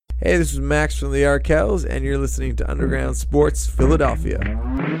Hey, this is Max from the Arkells, and you're listening to Underground Sports Philadelphia.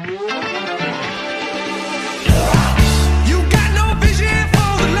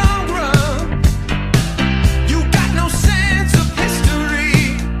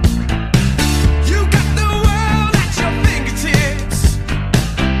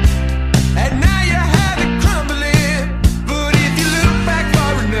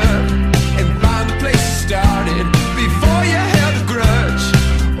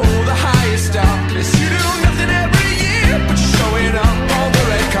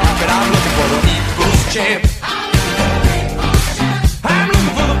 Champ. I'm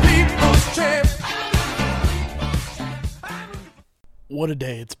looking for the people's champ. What a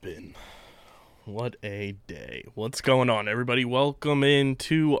day it's been. What a day. What's going on, everybody? Welcome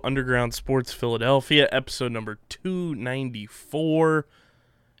into Underground Sports Philadelphia, episode number 294.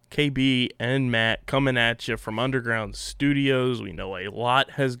 KB and Matt coming at you from Underground Studios. We know a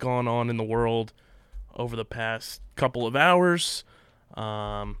lot has gone on in the world over the past couple of hours.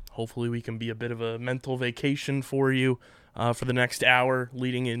 Hopefully we can be a bit of a mental vacation for you for the next hour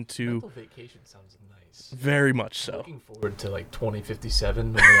leading into... Mental vacation sounds nice. Very much so. Looking forward to like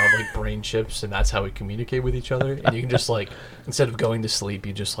 2057 when we all like brain chips and that's how we communicate with each other. And you can just like, instead of going to sleep,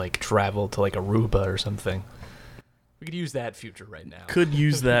 you just like travel to like Aruba or something. We could use that future right now. Could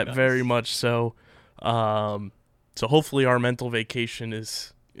use that very much so. So hopefully our mental vacation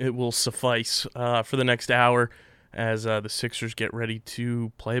it will suffice for the next hour as the Sixers get ready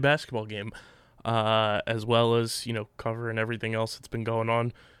to play a basketball game, as well as, covering everything else that's been going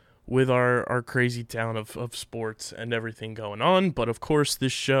on with our crazy town of sports and everything going on. But, of course,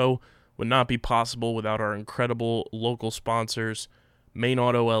 this show would not be possible without our incredible local sponsors, Main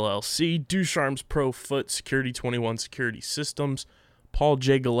Auto LLC, Ducharme's Pro Foot, Security 21 Security Systems, Paul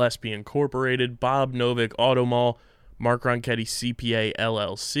J. Gillespie Incorporated, Bob Novick Auto Mall, Mark Ronchetti CPA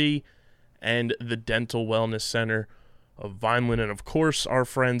LLC, and the Dental Wellness Center of Vineland. And, of course, our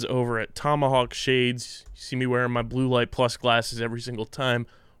friends over at Tomahawk Shades. You see me wearing my Blue Light Plus glasses every single time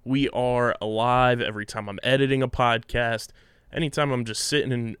we are alive, every time I'm editing a podcast, anytime I'm just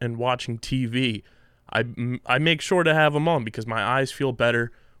sitting and watching TV. I make sure to have them on because my eyes feel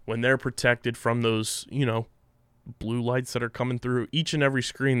better when they're protected from those, blue lights that are coming through each and every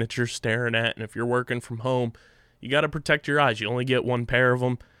screen that you're staring at. And if you're working from home, you got to protect your eyes. You only get one pair of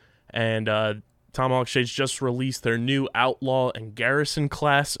them. And Tomahawk Shades just released their new Outlaw and Garrison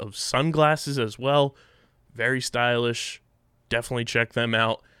class of sunglasses as well. Very stylish. Definitely check them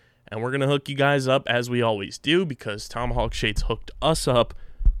out. And we're going to hook you guys up as we always do because Tomahawk Shades hooked us up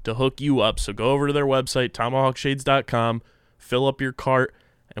to hook you up. So go over to their website, tomahawkshades.com, fill up your cart,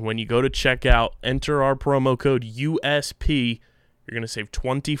 and when you go to checkout, enter our promo code USP. You're going to save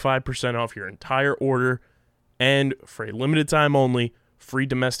 25% off your entire order. And for a limited time only, free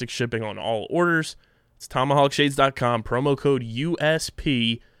domestic shipping on all orders. It's tomahawkshades.com, promo code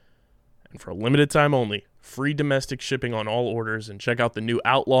USP. And for a limited time only, free domestic shipping on all orders. And check out the new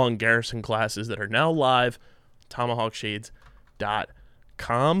Outlaw and Garrison classes that are now live,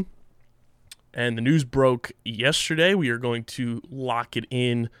 tomahawkshades.com. And the news broke yesterday. We are going to lock it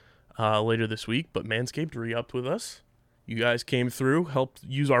in later this week. But Manscaped re-upped with us. You guys came through, helped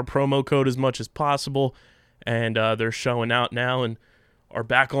use our promo code as much as possible. And they're showing out now and are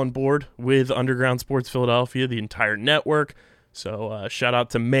back on board with Underground Sports Philadelphia, the entire network. So shout out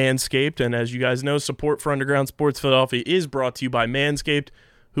to Manscaped. And as you guys know, support for Underground Sports Philadelphia is brought to you by Manscaped,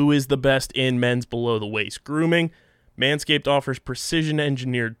 who is the best in men's below-the-waist grooming. Manscaped offers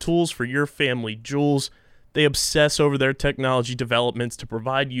precision-engineered tools for your family jewels. They obsess over their technology developments to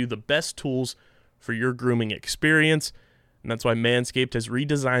provide you the best tools for your grooming experience. And that's why Manscaped has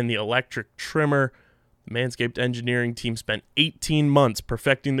redesigned the electric trimmer. The Manscaped engineering team spent 18 months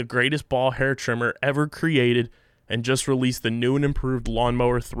perfecting the greatest ball hair trimmer ever created and just released the new and improved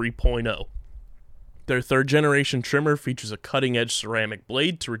Lawnmower 3.0. Their third-generation trimmer features a cutting-edge ceramic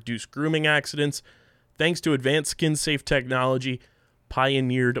blade to reduce grooming accidents thanks to advanced skin-safe technology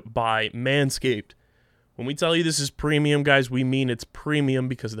pioneered by Manscaped. When we tell you this is premium, guys, we mean it's premium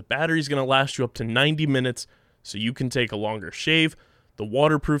because the battery is going to last you up to 90 minutes so you can take a longer shave. The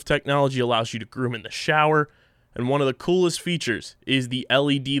waterproof technology allows you to groom in the shower. And one of the coolest features is the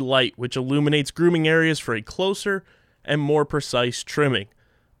LED light, which illuminates grooming areas for a closer and more precise trimming.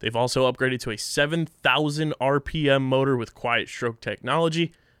 They've also upgraded to a 7,000 RPM motor with quiet stroke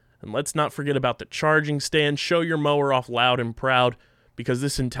technology. And let's not forget about the charging stand. Show your mower off loud and proud because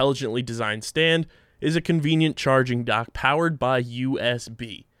this intelligently designed stand is a convenient charging dock powered by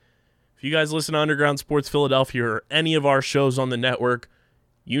USB. If you guys listen to Underground Sports Philadelphia or any of our shows on the network,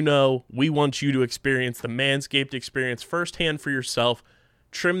 you know we want you to experience the Manscaped experience firsthand for yourself.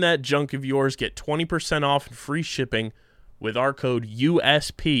 Trim that junk of yours. Get 20% off and free shipping with our code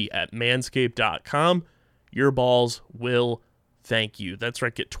USP at manscaped.com. Your balls will thank you. That's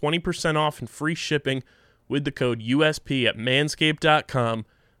right. Get 20% off and free shipping with the code USP at manscaped.com.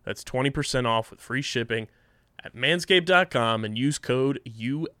 That's 20% off with free shipping at manscaped.com and use code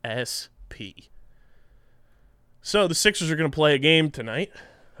USP. So the Sixers are going to play a game tonight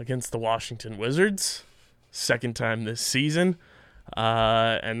against the Washington Wizards. Second time this season.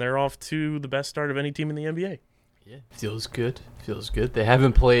 And they're off to the best start of any team in the NBA. Yeah, feels good. They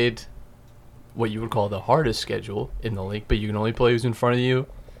haven't played what you would call the hardest schedule in the league, but you can only play who's in front of you.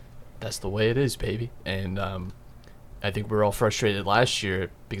 That's the way it is, baby. And I think we're all frustrated last year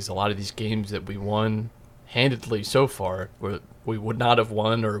because a lot of these games that we won handedly so far, we would not have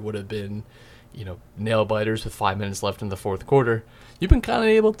won or would have been, nail biters with 5 minutes left in the fourth quarter. You've been kind of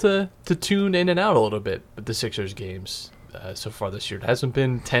able to tune in and out a little bit with the Sixers games so far this year. It hasn't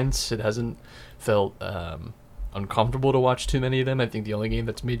been tense. It hasn't felt uncomfortable to watch too many of them. I think the only game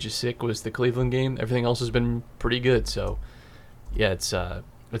that's made you sick was the Cleveland game. Everything else has been pretty good. So, yeah, it's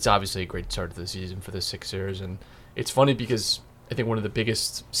obviously a great start to the season for the Sixers. And it's funny because I think one of the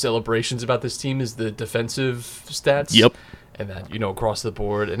biggest celebrations about this team is the defensive stats. Yep. And that, across the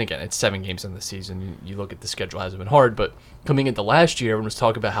board, and again, it's 7 games in the season. You look at the schedule, hasn't been hard, but coming into last year, everyone was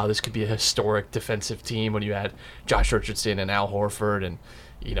talking about how this could be a historic defensive team when you had Josh Richardson and Al Horford and,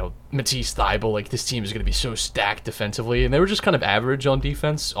 Matisse Thybulle. Like, this team is going to be so stacked defensively, and they were just kind of average on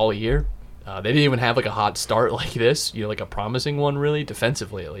defense all year. They didn't even have, like, a hot start like this, like a promising one, really,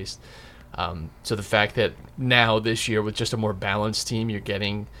 defensively at least. So the fact that now this year with just a more balanced team, you're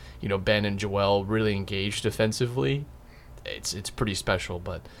getting, Ben and Joel really engaged defensively, it's pretty special.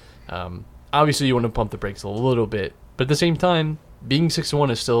 But obviously you want to pump the brakes a little bit, but at the same time, being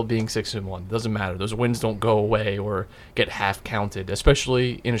 6-1 is still being 6-1. It doesn't matter. Those wins don't go away or get half counted,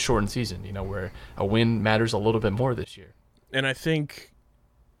 especially in a shortened season, where a win matters a little bit more this year. And I think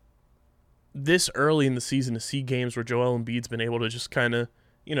this early in the season to see games where Joel Embiid's been able to just kind of,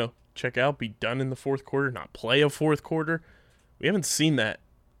 check out, be done in the fourth quarter, not play a fourth quarter. We haven't seen that,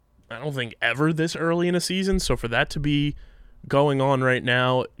 I don't think, ever this early in a season. So for that to be going on right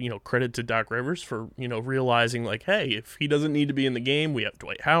now, credit to Doc Rivers for, realizing like, hey, if he doesn't need to be in the game, we have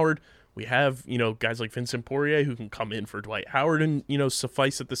Dwight Howard. We have, guys like Vincent Poirier who can come in for Dwight Howard and,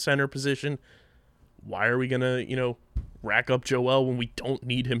 suffice at the center position. Why are we going to, rack up Joel when we don't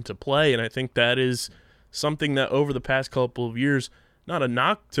need him to play? And I think that is something that over the past couple of years, not a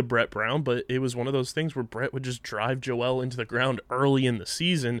knock to Brett Brown, but it was one of those things where Brett would just drive Joel into the ground early in the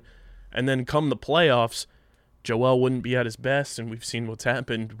season, and then come the playoffs, Joel wouldn't be at his best, and we've seen what's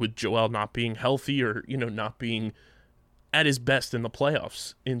happened with Joel not being healthy or, not being at his best in the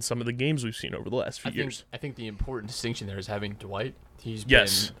playoffs in some of the games we've seen over the last few years. I think the important distinction there is having Dwight. He's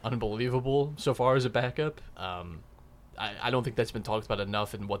Yes. been unbelievable so far as a backup. I don't think that's been talked about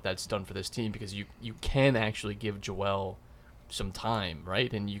enough and what that's done for this team, because you can actually give Joel some time,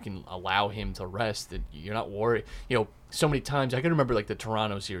 right? And you can allow him to rest, and you're not worried. So many times, I can remember like the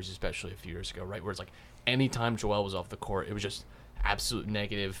Toronto series, especially a few years ago, right? Where it's like anytime Joel was off the court, it was just absolute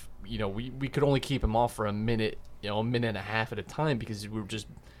negative. We could only keep him off for a minute, a minute and a half at a time, because we were just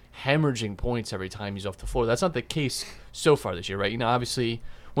hemorrhaging points every time he's off the floor. That's not the case so far this year, right? Obviously,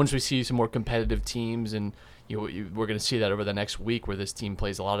 once we see some more competitive teams, and we're going to see that over the next week, where this team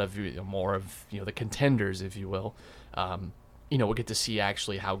plays a lot of more of the contenders, if you will. We'll get to see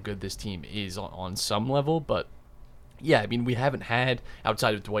actually how good this team is on some level. But yeah, we haven't had,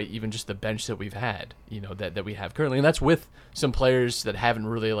 outside of Dwight, even just the bench that we've had, that we have currently. And that's with some players that haven't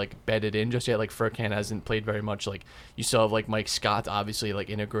really like bedded in just yet. Like Furkan hasn't played very much. Like you still have like Mike Scott to obviously like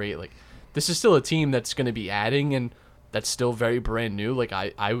integrate. Like this is still a team that's going to be adding, and that's still very brand new. Like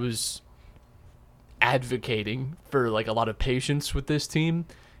I was advocating for like a lot of patience with this team,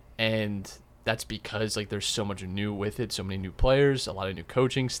 and that's because like there's so much new with it, so many new players, a lot of new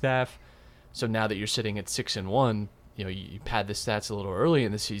coaching staff. So now that you're sitting at 6-1, you pad the stats a little early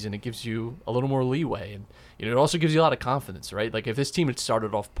in the season, it gives you a little more leeway, and it also gives you a lot of confidence, right? Like if this team had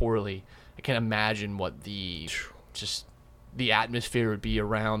started off poorly, I can't imagine what the atmosphere would be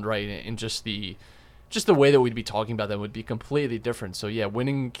around, right? And just the way that we'd be talking about them would be completely different. So yeah,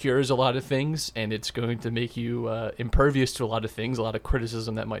 winning cures a lot of things, and it's going to make you impervious to a lot of things, a lot of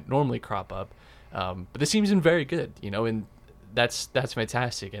criticism that might normally crop up. But this team's been very good, and that's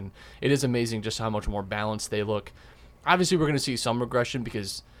fantastic. And it is amazing just how much more balanced they look. Obviously, we're going to see some regression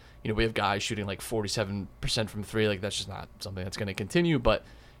because, we have guys shooting like 47% from three. Like that's just not something that's going to continue. But,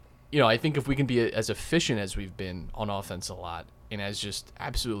 I think if we can be as efficient as we've been on offense a lot, and as just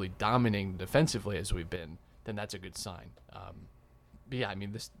absolutely dominating defensively as we've been, then that's a good sign. yeah, I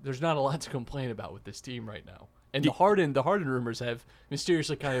mean, there's not a lot to complain about with this team right now. And the Harden rumors have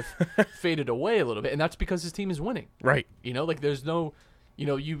mysteriously kind of faded away a little bit, and that's because his team is winning. Right. You know, like there's no, you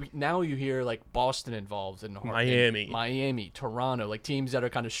know, you hear like Boston involved and Miami, Toronto, like teams that are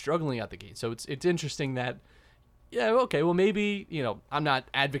kind of struggling out the gate. So it's interesting that, yeah, okay, well maybe, you know, I'm not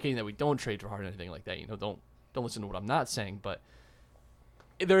advocating that we don't trade for Harden or anything like that. You know, don't listen to what I'm not saying, but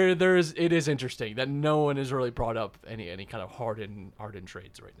it is interesting that no one has really brought up any kind of Harden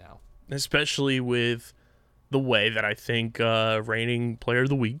trades right now, especially with the way that I think reigning player of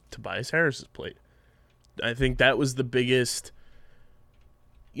the week, Tobias Harris, has played. I think that was the biggest,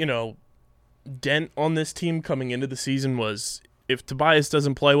 you know, dent on this team coming into the season was if Tobias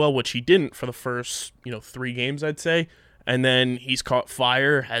doesn't play well, which he didn't for the first, 3 games, I'd say, and then he's caught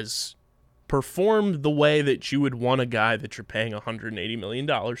fire, has performed the way that you would want a guy that you're paying $180 million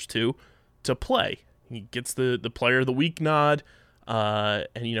to play. He gets the player of the week nod. And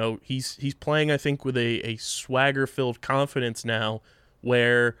he's playing, I think, with a swagger-filled confidence now,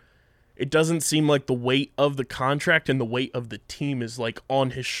 where it doesn't seem like the weight of the contract and the weight of the team is like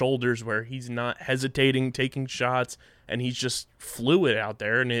on his shoulders, where he's not hesitating, taking shots, and he's just fluid out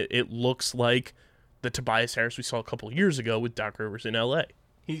there. And it looks like the Tobias Harris we saw a couple of years ago with Doc Rivers in LA.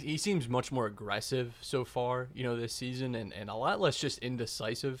 He seems much more aggressive so far, this season, and a lot less just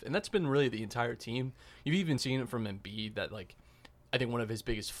indecisive. And that's been really the entire team. You've even seen it from Embiid that, like, I think one of his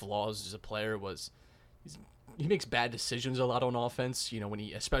biggest flaws as a player was he makes bad decisions a lot on offense.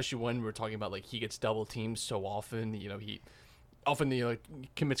 Especially when we're talking about, like, he gets double teamed so often. He often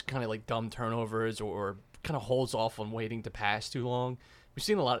commits kind of like dumb turnovers or kind of holds off on waiting to pass too long. We've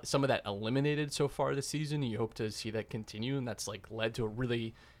seen some of that eliminated so far this season. You hope to see that continue, and that's like led to a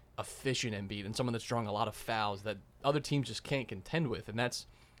really efficient Embiid and someone that's drawing a lot of fouls that other teams just can't contend with, and that's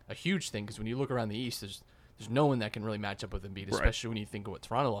a huge thing because when you look around the East, there's no one that can really match up with Embiid, especially when you think of what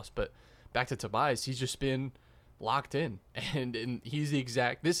Toronto lost. But back to Tobias, he's just been locked in, and he's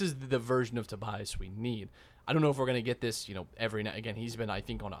this is the version of Tobias we need. I don't know if we're going to get this, every night. Again, he's been, I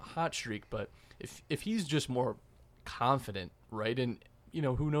think, on a hot streak, but if he's just more confident, right, and,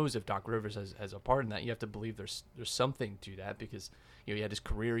 who knows if Doc Rivers has a part in that. You have to believe there's something to that because, he had his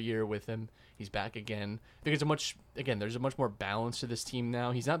career year with him. He's back again. I think there's a much more balance to this team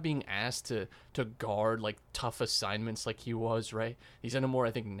now. He's not being asked to guard, like, tough assignments like he was, right? He's in a more,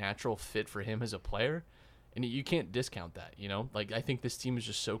 I think, natural fit for him as a player, and you can't discount that, Like, I think this team is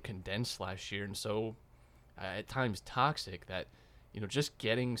just so condensed last year and so, at times, toxic that, just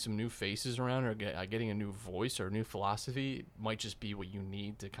getting some new faces around or getting a new voice or a new philosophy might just be what you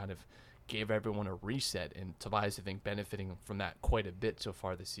need to kind of give everyone a reset. And Tobias, I think, benefiting from that quite a bit so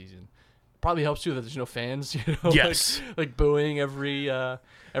far this season. Probably helps too that there's no fans, Yes. like booing every those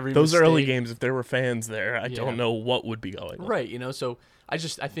mistake. early games. If there were fans there, I don't know what would be going on. Right, So I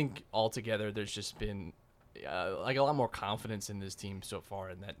think altogether there's just been like a lot more confidence in this team so far,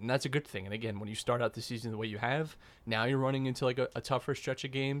 and that's a good thing. And again, when you start out the season the way you have, now you're running into like a tougher stretch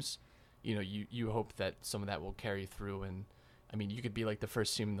of games. You hope that some of that will carry through, and I mean, you could be like the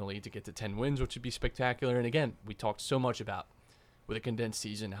first team in the league to get to 10 wins, which would be spectacular. And again, we talked so much about with a condensed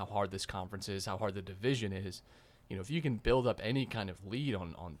season how hard this conference is, how hard the division is. If you can build up any kind of lead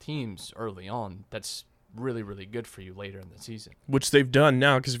on teams early on, that's really, really good for you later in the season. Which they've done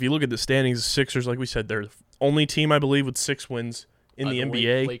now, because if you look at the standings, the Sixers, like we said, they're the only team, I believe, with 6 wins in the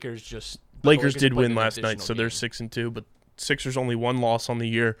NBA. Lakers did win last night, so they're 6-2, but Sixers only 1 loss on the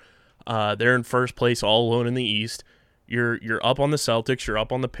year. They're in first place all alone in the East. You're up on the Celtics, you're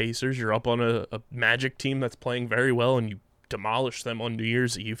up on the Pacers, you're up on a Magic team that's playing very well, and you demolish them on New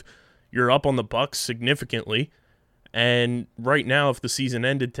Year's Eve. You're up on the Bucks significantly. And right now, if the season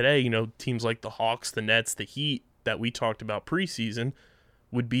ended today, teams like the Hawks, the Nets, the Heat that we talked about preseason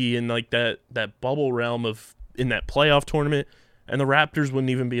would be in like that bubble realm of in that playoff tournament, and the Raptors wouldn't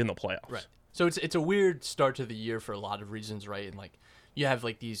even be in the playoffs. Right. So it's a weird start to the year for a lot of reasons, right? And like you have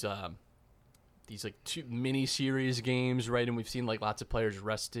like these like 2 mini series games, right? And we've seen like lots of players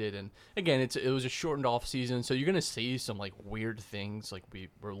rested, and again, it was a shortened off season, so you're gonna see some like weird things like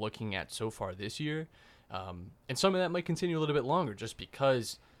we're looking at so far this year. And some of that might continue a little bit longer just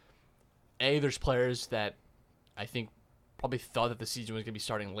because, there's players that I think probably thought that the season was going to be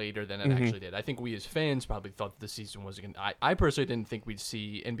starting later than it actually did. I think we as fans probably thought that the season was going to – I personally didn't think we'd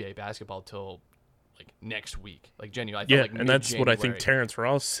see NBA basketball till, like, next week. Like, genuinely. I thought, like, and that's what I think mid-January. Terrence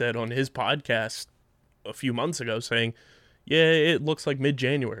Ross said on his podcast a few months ago, saying, it looks like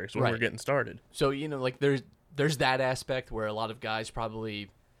mid-January is when we're getting started. So, like, there's that aspect where a lot of guys probably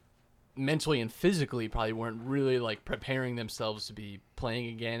 – mentally and physically probably weren't really like preparing themselves to be playing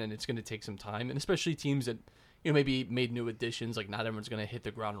again, and it's going to take some time, and especially teams that maybe made new additions. Like, not everyone's going to hit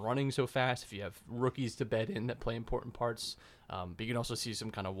the ground running so fast if you have rookies to bed in that play important parts. But you can also see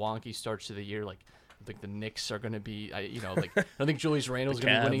some kind of wonky starts to the year. Like, I think the Knicks are going to be, I don't think Julius Randle's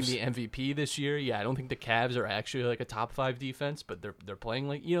going to be winning the MVP this year. Yeah, I don't think the Cavs are actually like a top 5 defense, but they're playing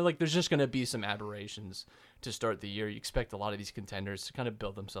like, there's just going to be some aberrations to start the year. You expect a lot of these contenders to kind of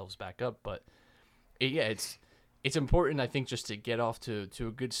build themselves back up, but it's important, I think, just to get off to a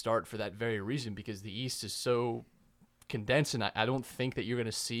good start for that very reason, because the East is so condensed, and I don't think that you're going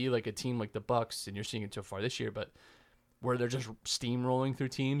to see like a team like the Bucks, and you're seeing it so far this year, but where they're just steamrolling through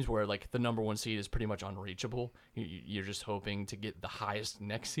teams where like the number 1 seed is pretty much unreachable. You're just hoping to get the highest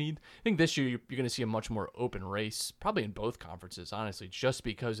next seed. I think this year you're going to see a much more open race, probably in both conferences, honestly, just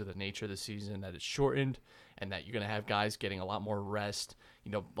because of the nature of the season, that it's shortened, and that you're going to have guys getting a lot more rest.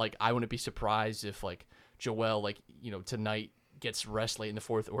 Like, I wouldn't be surprised if like Joel, like, tonight gets rest late in the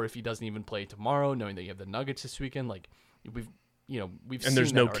fourth, or if he doesn't even play tomorrow, knowing that you have the Nuggets this weekend. Like, we've and seen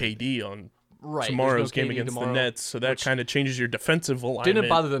there's no already. KD on Right, tomorrow's there's no game KD against tomorrow, the Nets, so that kind of changes your defensive alignment. Didn't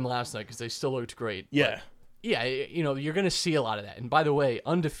bother them last night because they still looked great. Yeah. But yeah, you're going to see a lot of that. And by the way,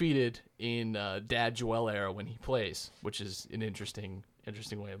 undefeated in Dad Joel era when he plays, which is an interesting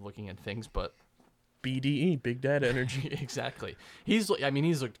way of looking at things. But BDE, Big Dad Energy. Exactly. He's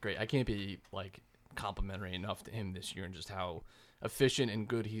looked great. I can't be like complimentary enough to him this year, and just how efficient and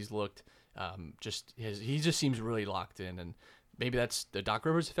good he's looked. He just seems really locked in, and maybe that's the Doc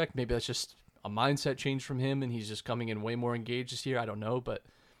Rivers effect. Maybe that's just a mindset change from him, and he's just coming in way more engaged this year. I don't know, but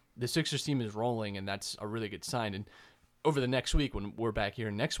the Sixers team is rolling, and that's a really good sign. And over the next week, when we're back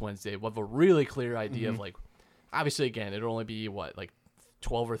here next Wednesday, we'll have a really clear idea of, like, obviously, again, it'll only be,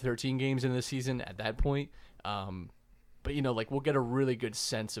 12 or 13 games in the season at that point. But, we'll get a really good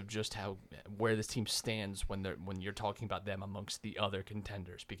sense of just where this team stands when you're talking about them amongst the other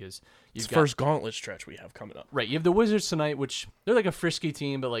contenders, because it's the first gauntlet stretch we have coming up. Right. You have the Wizards tonight, which they're like a frisky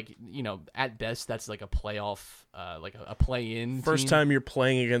team, but at best that's like a playoff, like a play-in First team. time you're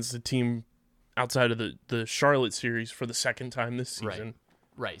playing against a team outside of the Charlotte series for the second time this season.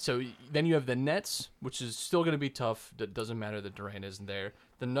 Right. So then you have the Nets, which is still going to be tough. That doesn't matter that Durant isn't there.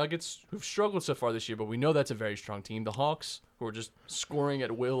 The Nuggets, who've struggled so far this year, but we know that's a very strong team. The Hawks, who are just scoring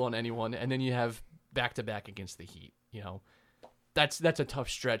at will on anyone. And then you have back-to-back against the Heat. That's a tough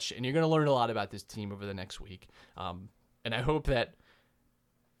stretch, and you're going to learn a lot about this team over the next week. And I hope that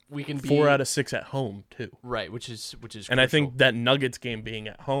we can be 4 out of 6 at home, too. Right, which is And crucial. I think that Nuggets game being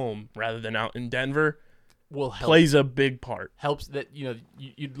at home rather than out in Denver will help. plays a big part. Helps that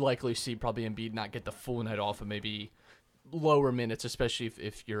you'd likely see probably Embiid not get the full night off, and maybe lower minutes, especially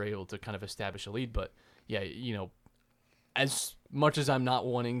if you're able to kind of establish a lead. But yeah, as much as I'm not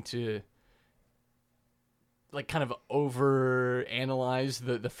wanting to kind of over analyze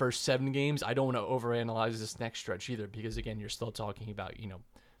the first 7 games, I don't want to over analyze this next stretch either, because again, you're still talking about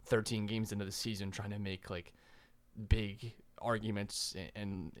 13 games into the season, trying to make like big arguments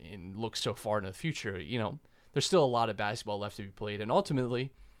and look so far into the future. There's still a lot of basketball left to be played, and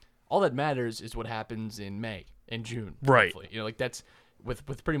ultimately all that matters is what happens in May and June. Right. Hopefully. That's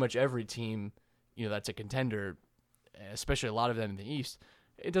with pretty much every team, that's a contender, especially a lot of them in the East.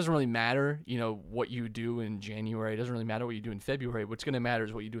 It doesn't really matter, what you do in January. It doesn't really matter what you do in February. What's going to matter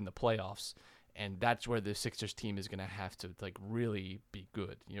is what you do in the playoffs. And that's where the Sixers team is going to have to really be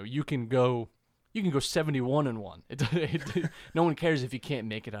good. You can go 71-1. No one cares if you can't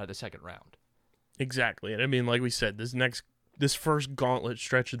make it out of the second round. Exactly. And I mean, like we said, this first gauntlet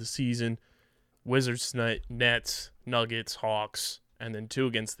stretch of the season, Wizards tonight, Nets, Nuggets, Hawks, and then 2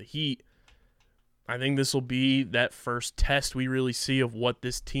 against the Heat. I think this will be that first test we really see of what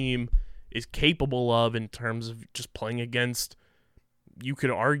this team is capable of in terms of just playing against, you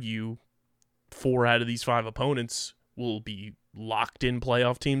could argue, 4 out of these 5 opponents will be locked in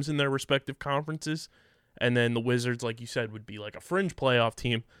playoff teams in their respective conferences. And then the Wizards, like you said, would be like a fringe playoff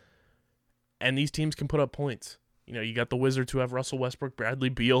team. And these teams can put up points. You got the Wizards who have Russell Westbrook, Bradley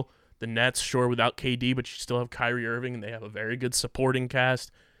Beal. The Nets, sure, without KD, but you still have Kyrie Irving, and they have a very good supporting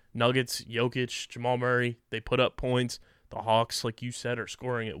cast. Nuggets, Jokic, Jamal Murray, they put up points. The Hawks, like you said, are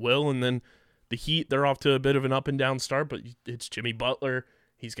scoring at will. And then the Heat, they're off to a bit of an up-and-down start, but it's Jimmy Butler.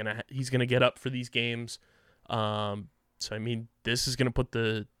 He's gonna get up for these games. So, I mean, this is going to put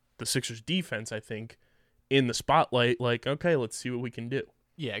the Sixers defense, I think, in the spotlight. Like, okay, let's see what we can do.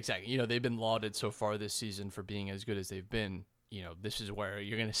 Yeah, exactly. They've been lauded so far this season for being as good as they've been. This is where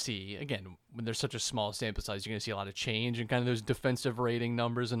you're going to see, again, when there's such a small sample size, you're going to see a lot of change in kind of those defensive rating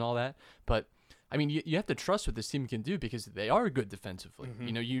numbers and all that. But, I mean, you have to trust what this team can do, because they are good defensively.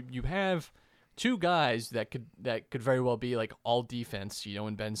 Mm-hmm. You have 2 guys that could very well be like all defense,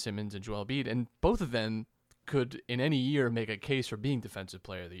 in Ben Simmons and Joel Embiid, and both of them could in any year make a case for being defensive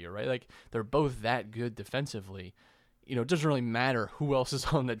player of the year, right? Like they're both that good defensively. It doesn't really matter who else is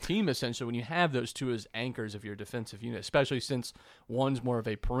on the team essentially when you have those two as anchors of your defensive unit, especially since one's more of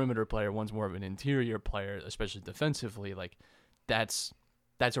a perimeter player, one's more of an interior player, especially defensively. Like that's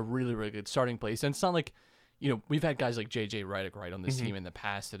a really, really good starting place. And it's not like, we've had guys like JJ Redick right on this team in the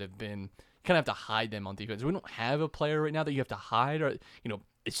past that have been kind of have to hide them on defense. We don't have a player right now that you have to hide, or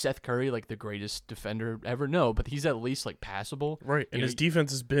is Seth Curry like the greatest defender ever? No, but he's at least like passable. Right. And his defense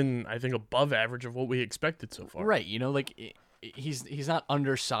has been, I think, above average of what we expected so far. Right. He's not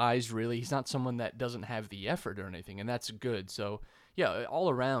undersized really. He's not someone that doesn't have the effort or anything, and that's good. So, yeah, all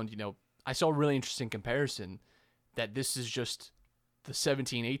around, I saw a really interesting comparison that this is just the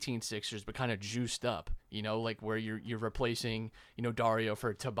 17-18 Sixers, but kind of juiced up, like where you're replacing, Dario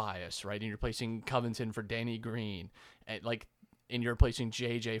for Tobias, right? And you're replacing Covington for Danny Green, and you're replacing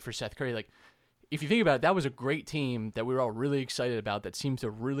JJ for Seth Curry. Like, if you think about it, that was a great team that we were all really excited about that seemed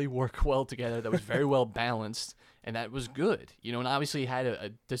to really work well together, that was very well balanced, and that was good. And obviously had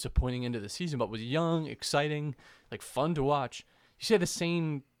a disappointing end of the season, but was young, exciting, like fun to watch. You say the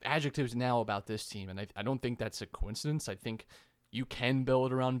same adjectives now about this team, and I don't think that's a coincidence. I think you can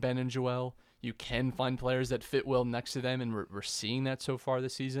build around Ben and Joel. You can find players that fit well next to them, and we're seeing that so far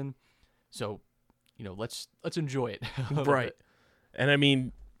this season. So, let's enjoy it. Right. And I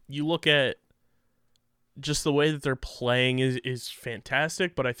mean, you look at just the way that they're playing is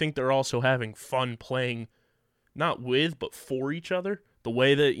fantastic, but I think they're also having fun playing not with, but for each other. The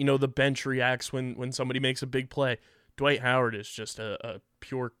way that, the bench reacts when somebody makes a big play. Dwight Howard is just a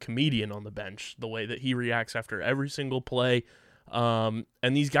pure comedian on the bench, the way that he reacts after every single play. And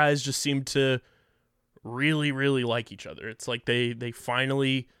these guys just seem to really, really like each other. It's like they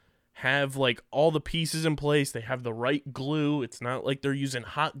finally have like all the pieces in place. They have the right glue. It's not like they're using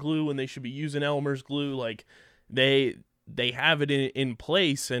hot glue when they should be using Elmer's glue. Like they have it in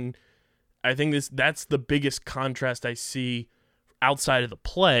place, and I think that's the biggest contrast I see outside of the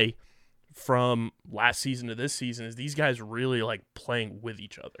play from last season to this season is these guys really like playing with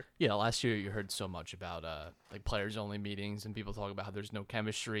each other. Yeah, last year you heard so much about like players only meetings and people talk about how there's no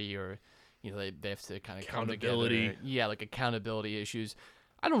chemistry or they have to kind of come together. Yeah, like accountability issues.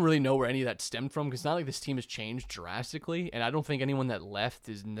 I don't really know where any of that stemmed from because it's not like this team has changed drastically, and I don't think anyone that left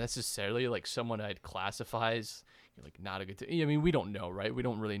is necessarily like someone I'd classify as like not a good team. I mean, we don't know, right? We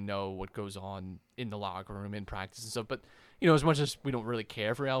don't really know what goes on in the locker room, in practice and stuff. But as much as we don't really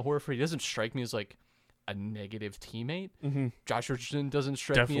care for Al Horford, he doesn't strike me as like a negative teammate. Mm-hmm. Josh Richardson doesn't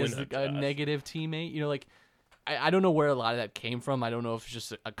strike Definitely me as like a negative teammate. I don't know where a lot of that came from. I don't know if it's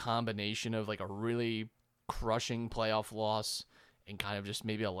just a combination of like a really crushing playoff loss and kind of just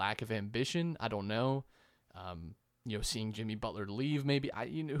maybe a lack of ambition. I don't know. Seeing Jimmy Butler leave, maybe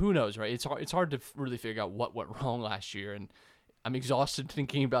who knows, right? It's hard to really figure out what went wrong last year, and I'm exhausted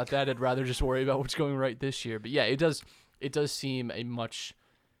thinking about that. I'd rather just worry about what's going right this year. But yeah, it does seem a much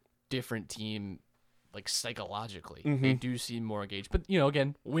different team, like psychologically. Mm-hmm. They do seem more engaged. But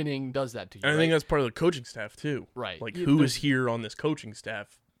again, winning does that to you. And I think that's part of the coaching staff too. Right. Like who is here on this coaching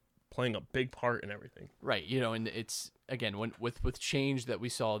staff playing a big part in everything. Right. And it's again with change that we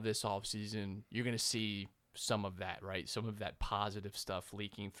saw this offseason, you're gonna see some of that, right? Some of that positive stuff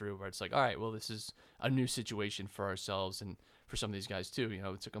leaking through where it's like, all right, well, this is a new situation for ourselves and for some of these guys too.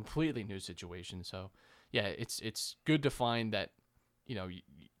 It's a completely new situation. So yeah, it's good to find that,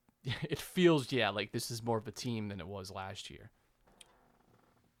 it feels, like this is more of a team than it was last year.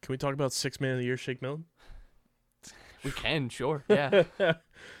 Can we talk about 6th Man of the Year, Shake Milton? We can, sure. Yeah.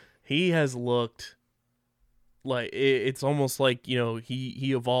 He has looked like it's almost like,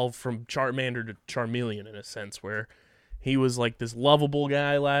 he evolved from Charmander to Charmeleon in a sense, where he was like this lovable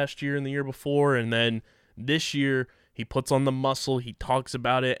guy last year and the year before, and then this year he puts on the muscle, he talks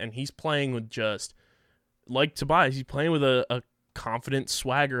about it, and he's playing with just, like Tobias, he's playing with a confident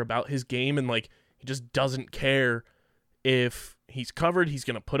swagger about his game, and like he just doesn't care if he's covered, he's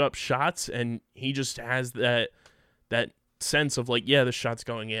going to put up shots, and he just has that sense of like, yeah, the shot's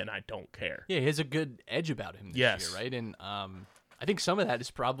going in, I don't care. Yeah, he has a good edge about him this year, right? And I think some of that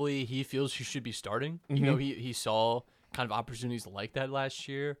is probably he feels he should be starting. Mm-hmm. He saw kind of opportunities like that last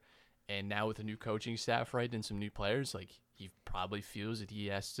year, and now with a new coaching staff, right, and some new players, like he probably feels that he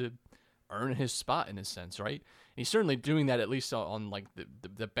has to earn his spot in a sense, right? And he's certainly doing that at least on like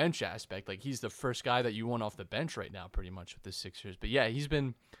the bench aspect. Like he's the first guy that you want off the bench right now, pretty much with the Sixers. But yeah, he's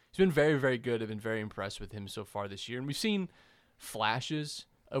been very, very good. I've been very impressed with him so far this year, and we've seen flashes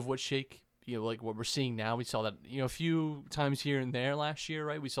of what Shake, like what we're seeing now. We saw that a few times here and there last year,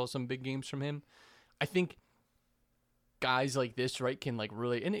 right? We saw some big games from him. I think guys like this, right, can like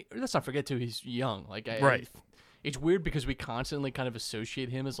really, and let's not forget too, he's young. Like, Right. It's weird because we constantly kind of associate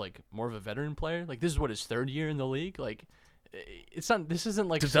him as like more of a veteran player. Like this is what his third year in the league. Like, it's not. This isn't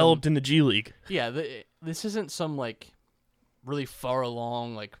like Developed in the G League. Yeah, this isn't some like really far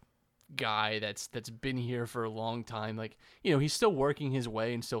along like guy that's been here for a long time. Like, you know, he's still working his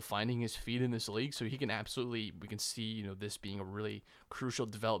way and still finding his feet in this league. So he can absolutely, we can see, you know, this being a really crucial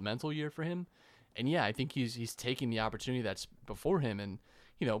developmental year for him. And yeah, I think he's taking the opportunity that's before him. And,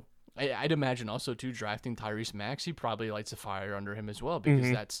 you know, I'd imagine also too drafting Tyrese Maxey probably lights a fire under him as well,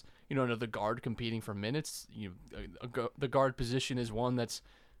 because that's, you know, another guard competing for minutes. You know, the guard position is one that's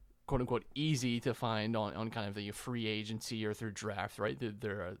quote unquote easy to find on kind of the free agency or through draft, right?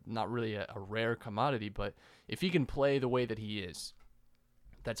 They're not really a rare commodity, but if he can play the way that he is,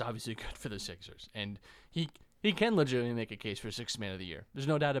 that's obviously good for the Sixers. And he can legitimately make a case for Sixth Man of the Year. There's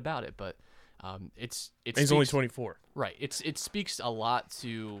no doubt about it, but He's only 24. Right. It speaks a lot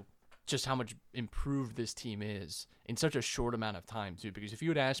to just how much improved this team is in such a short amount of time too. Because if you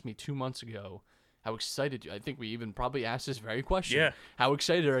had asked me 2 months ago how excited I think we even probably asked this very question. Yeah. How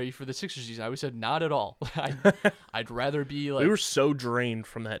excited are you for the Sixers season? I would have said not at all. I'd rather be like, We were so drained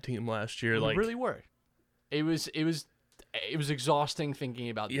from that team last year. we Like, really were. It was exhausting thinking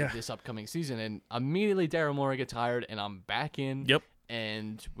about Yeah. this upcoming season, and immediately Daryl Morey gets hired, and I'm back in. Yep.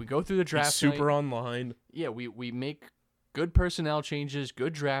 And we go through the draft. it's super night. online. Yeah, we make good personnel changes,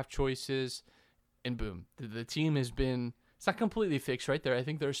 good draft choices, and boom, the team has been. It's not completely fixed right there. I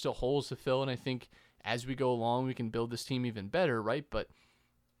think there's still holes to fill, and I think as we go along, we can build this team even better, right? But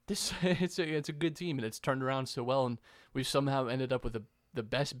this it's a good team, and it's turned around so well, and we've somehow ended up with the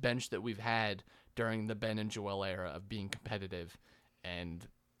best bench that we've had during the Ben and Joel era of being competitive, and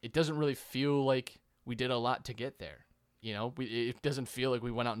it doesn't really feel like we did a lot to get there. You know, it doesn't feel like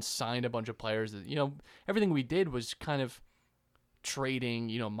we went out and signed a bunch of players. That, you know, everything we did was kind of trading,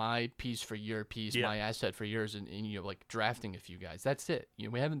 you know, my piece for your piece, Yeah. my asset for yours, and you know, like drafting a few guys. That's it. You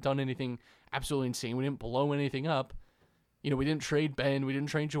know, we haven't done anything absolutely insane. We didn't blow anything up. You know, we didn't trade Ben. We didn't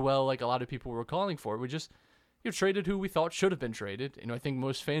trade Joel like a lot of people were calling for. We just, you know, traded who we thought should have been traded. You know, I think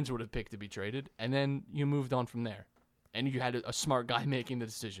most fans would have picked to be traded, and then you moved on from there. And you had a smart guy making the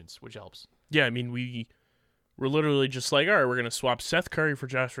decisions, which helps. Yeah, I mean, we're literally just like, all right, we're going to swap Seth Curry for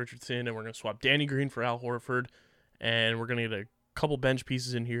Josh Richardson, and we're going to swap Danny Green for Al Horford, and we're going to get a couple bench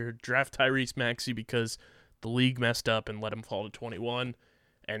pieces in here, draft Tyrese Maxey because the league messed up and let him fall to 21,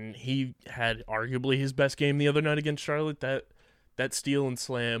 and he had arguably his best game the other night against Charlotte. That steal and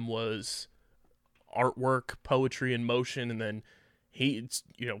slam was artwork, poetry in motion, and then he's,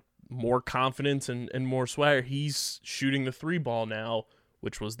 you know, more confidence and more swagger. He's shooting the 3 ball now,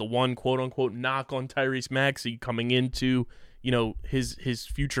 which was the one quote-unquote knock on Tyrese Maxey coming into, you know, his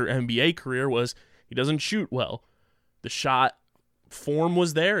future NBA career was he doesn't shoot well. The shot form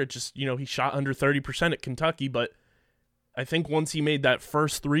was there. It just, you know, he shot under 30% at Kentucky, but I think once he made that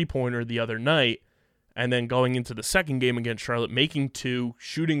first 3-pointer the other night and then going into the second game against Charlotte, making 2,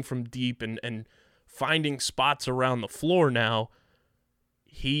 shooting from deep and finding spots around the floor now,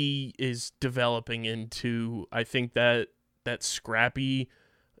 he is developing into, I think, that scrappy,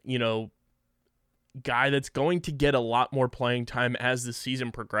 you know, guy that's going to get a lot more playing time as the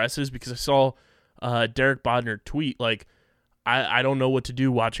season progresses, because I saw Derek Bodner tweet, like, I don't know what to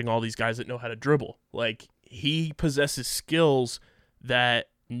do watching all these guys that know how to dribble. Like, he possesses skills that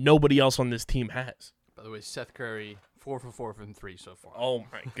nobody else on this team has. By the way, Seth Curry, 4 for 4 from 3 so far. Oh,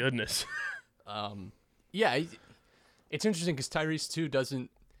 my goodness. Yeah, it's interesting because Tyrese, too,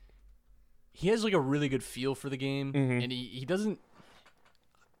 he has, like, a really good feel for the game, and he doesn't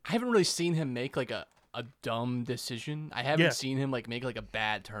 – I haven't really seen him make, like, a dumb decision. I haven't seen him, like, make, like, a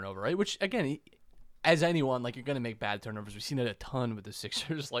bad turnover, right? Which, again, as anyone, like, you're going to make bad turnovers. We've seen it a ton with the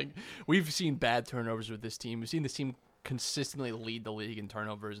Sixers. Like, we've seen bad turnovers with this team. We've seen this team consistently lead the league in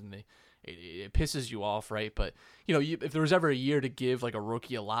turnovers, and it pisses you off, right? But, you know, if there was ever a year to give, like, a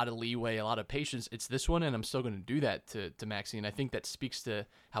rookie a lot of leeway, a lot of patience, it's this one, and I'm still going to do that to Maxey, and I think that speaks to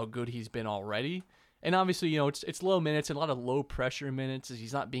how good he's been already. And obviously, you know, it's low minutes and a lot of low-pressure minutes.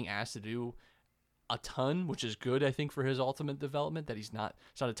 He's not being asked to do a ton, which is good, I think, for his ultimate development, that it's not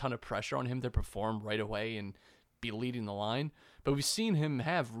a ton of pressure on him to perform right away and be leading the line. But we've seen him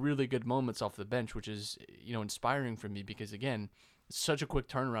have really good moments off the bench, which is, you know, inspiring for me because, again, it's such a quick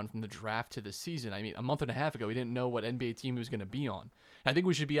turnaround from the draft to the season. I mean, a month and a half ago, we didn't know what NBA team he was going to be on. And I think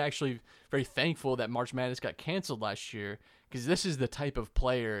we should be actually very thankful that March Madness got canceled last year, because this is the type of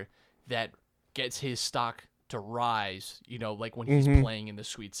player that gets his stock to rise, you know, like when he's playing in the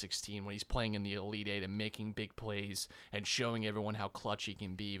Sweet 16, when he's playing in the Elite 8 and making big plays and showing everyone how clutch he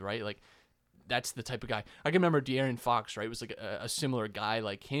can be, right? Like, that's the type of guy. I can remember De'Aaron Fox, right? Was like a similar guy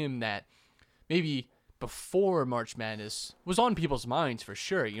like him that maybe before March Madness was on people's minds for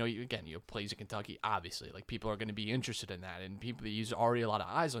sure. Again, plays in Kentucky, obviously. Like, people are going to be interested in that, and he's already a lot of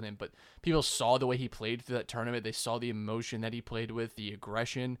eyes on him, but people saw the way he played through that tournament. They saw the emotion that he played with, the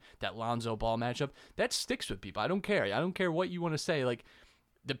aggression, that Lonzo Ball matchup. That sticks with people. I don't care. I don't care what you want to say. Like,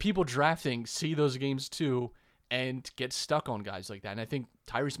 the people drafting see those games too and get stuck on guys like that. And I think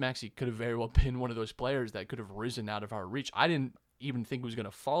Tyrese Maxey could have very well been one of those players that could have risen out of our reach. I didn't even think it was going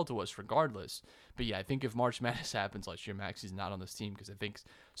to fall to us regardless. But yeah, I think if March Madness happens last year, Maxey's not on this team because I think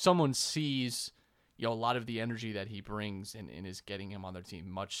someone sees a lot of the energy that he brings and is getting him on their team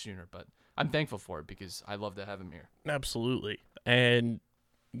much sooner. But I'm thankful for it because I love to have him here. Absolutely. And,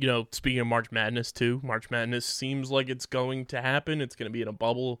 speaking of March Madness too, March Madness seems like it's going to happen. It's going to be in a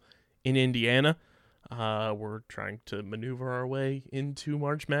bubble in Indiana. We're trying to maneuver our way into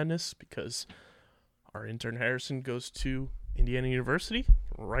March Madness because our intern Harrison goes to Indiana University,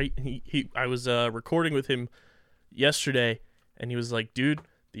 right? I was recording with him yesterday, and he was like, dude,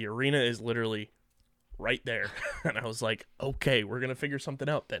 the arena is literally right there. And I was like, okay, we're going to figure something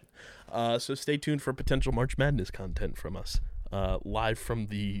out then. So stay tuned for potential March Madness content from us, live from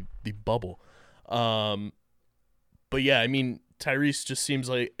the bubble. But yeah, I mean, Tyrese just seems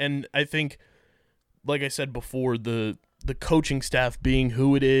like, and I think, like I said before, the coaching staff being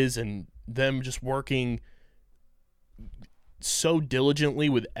who it is and them just working so diligently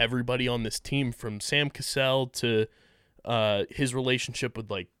with everybody on this team, from Sam Cassell to his relationship with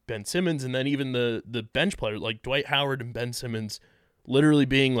like Ben Simmons, and then even the bench player like Dwight Howard and Ben Simmons literally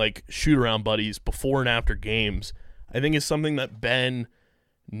being like shoot-around buddies before and after games, I think is something that Ben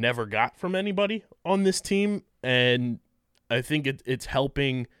never got from anybody on this team. And I think it's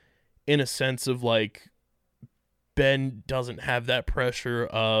helping in a sense of like Ben doesn't have that pressure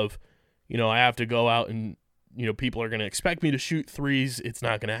of, I have to go out and, people are going to expect me to shoot threes. It's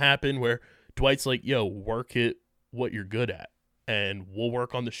not going to happen. Where Dwight's like, yo, work it what you're good at, and we'll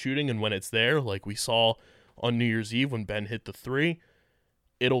work on the shooting. And when it's there, like we saw on New Year's Eve when Ben hit the three,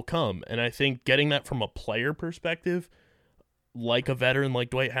 it'll come. And I think getting that from a player perspective, like a veteran like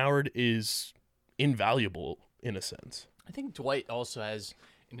Dwight Howard, is invaluable in a sense. I think Dwight also has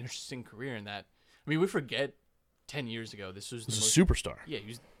an interesting career in that. I mean, we forget 10 years ago, this was a superstar. Yeah, he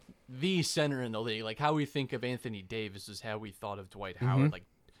was the center in the league. Like, how we think of Anthony Davis is how we thought of Dwight Howard. Like,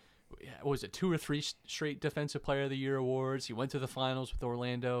 what was it, 2 or 3 straight Defensive Player of the Year awards? He went to the finals with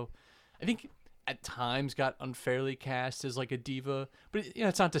Orlando. I think at times got unfairly cast as like a diva, but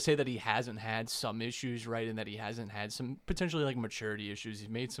it's not to say that he hasn't had some issues, right? And that he hasn't had some potentially like maturity issues. He's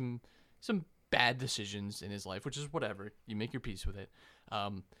made some bad decisions in his life, which is whatever. You make your peace with it.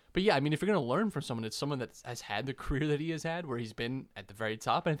 But yeah, I mean, if you're going to learn from someone, it's someone that has had the career that he has had, where he's been at the very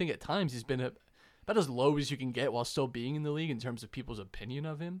top. And I think at times he's been about as low as you can get while still being in the league in terms of people's opinion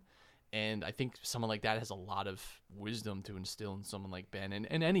of him. And I think someone like that has a lot of wisdom to instill in someone like Ben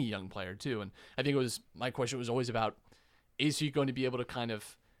and any young player too. And I think my question was always about, is he going to be able to kind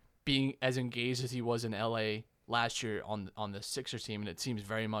of being as engaged as he was in LA last year on the Sixers team? And it seems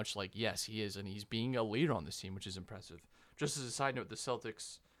very much like, yes, he is. And he's being a leader on this team, which is impressive. Just as a side note, the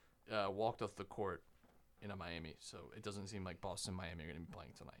Celtics walked off the court in Miami. So it doesn't seem like Boston and Miami are going to be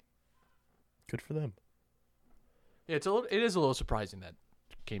playing tonight. Good for them. Yeah, it is a little surprising that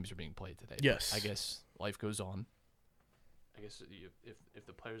games are being played today. Yes. I guess life goes on. I guess if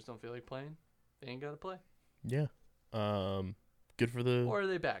the players don't feel like playing, they ain't got to play. Yeah. Good for the... Or are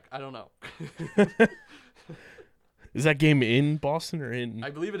they back? I don't know. Is that game in Boston or in... I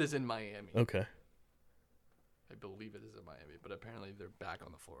believe it is in Miami. Okay. I believe it is in Miami, but apparently they're back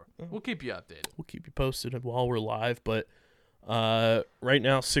on the floor. We'll keep you updated. We'll keep you posted while we're live, but right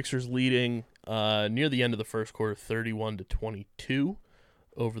now Sixers leading near the end of the first quarter, 31-22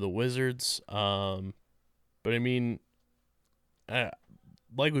 over the Wizards. But I mean,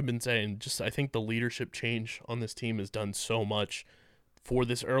 like we've been saying, just I think the leadership change on this team has done so much for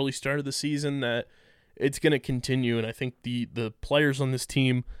this early start of the season that it's going to continue. And I think the players on this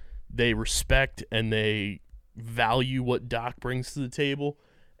team, they respect and they value what Doc brings to the table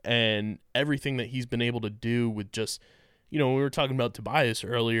and everything that he's been able to do with just, when we were talking about Tobias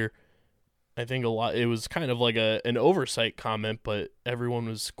earlier, I think it was kind of like an oversight comment, but everyone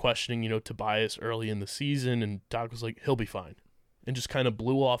was questioning, Tobias early in the season, and Doc was like, he'll be fine, and just kind of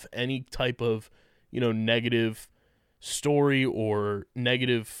blew off any type of, negative story or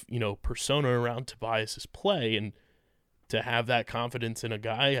negative, persona around Tobias's play. And to have that confidence in a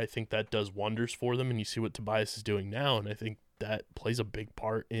guy, I think that does wonders for them. And you see what Tobias is doing now, and I think that plays a big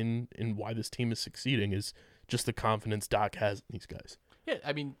part in why this team is succeeding, is just the confidence Doc has in these guys. Yeah,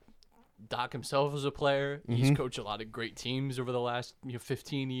 I mean, Doc himself is a player. He's coached a lot of great teams over the last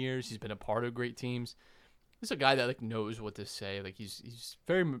 15 years. He's been a part of great teams. He's a guy that like knows what to say. Like he's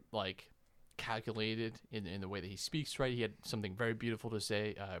very like calculated in the way that he speaks. Right, he had something very beautiful to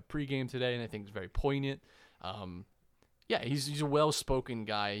say pregame today, and I think it's very poignant. Yeah, he's a well-spoken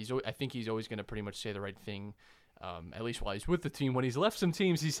guy. I think he's always going to pretty much say the right thing, at least while he's with the team. When he's left some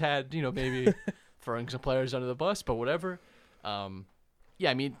teams, he's had maybe throwing some players under the bus, but whatever. Yeah,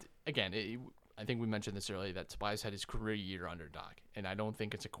 I mean, again, I think we mentioned this earlier that Tobias had his career year under Doc, and I don't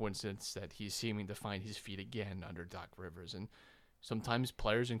think it's a coincidence that he's seeming to find his feet again under Doc Rivers. And sometimes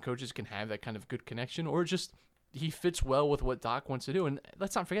players and coaches can have that kind of good connection, or just he fits well with what Doc wants to do. And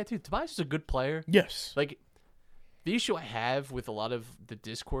let's not forget, too, Tobias is a good player. Yes. Like, the issue I have with a lot of the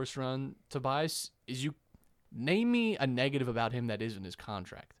discourse around Tobias is you name me a negative about him that isn't his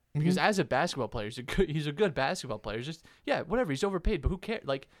contract. Because as a basketball player, he's a good basketball player. It's just, yeah, whatever, he's overpaid, but who cares?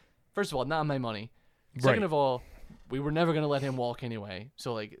 Like, first of all, not my money. Second of all, we were never going to let him walk anyway.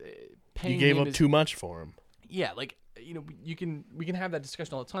 So, like, paying You gave him up too much for him. Yeah, like, we can have that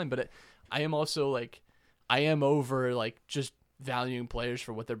discussion all the time, but I am also, like, I am over, like, just valuing players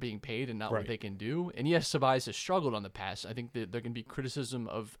for what they're being paid and not what they can do. And yes, Tobias has struggled on the pass. I think that there can be criticism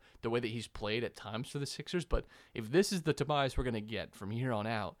of the way that he's played at times for the Sixers, but if this is the Tobias we're going to get from here on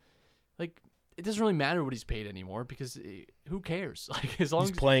out, like, it doesn't really matter what he's paid anymore because who cares? Like, as long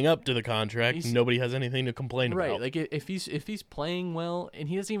He's as playing up to the contract, and nobody has anything to complain about. Right, like if he's playing well, and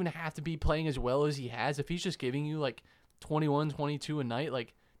he doesn't even have to be playing as well as he has, if he's just giving you like 21, 22 a night,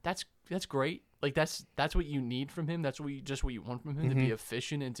 like that's great. Like that's what you need from him. That's what you want from him, to be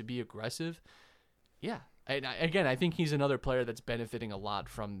efficient and to be aggressive. Yeah. And again, I think he's another player that's benefiting a lot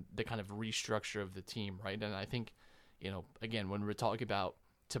from the kind of restructure of the team, right? And I think, again, when we're talking about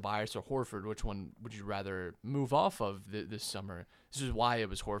Tobias or Horford, which one would you rather move off of this summer? This is why it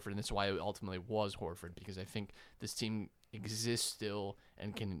was Horford, and this is why it ultimately was Horford, because I think this team exists still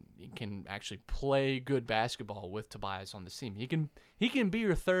and can actually play good basketball with Tobias on the team. He can be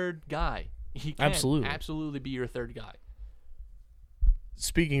your third guy. He can absolutely be your third guy.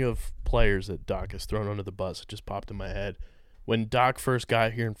 Speaking of players that Doc has thrown under the bus, it just popped in my head. When Doc first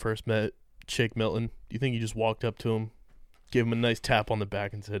got here and first met Shake Milton, do you think he just walked up to him, gave him a nice tap on the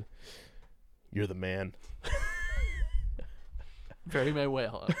back and said, "You're the man"? Very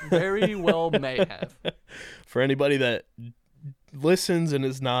well may have. For anybody that listens and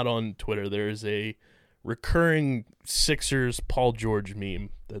is not on Twitter, there is a recurring Sixers Paul George meme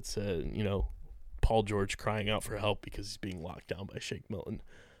that said, Paul George crying out for help because he's being locked down by Shake Milton.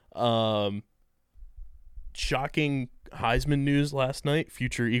 Shocking Heisman news last night.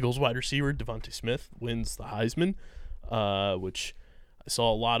 Future Eagles wide receiver Devontae Smith wins the Heisman, which I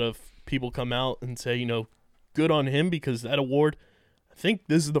saw a lot of people come out and say, good on him, because that award, I think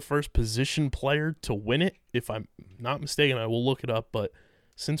this is the first position player to win it, if I'm not mistaken. I will look it up, but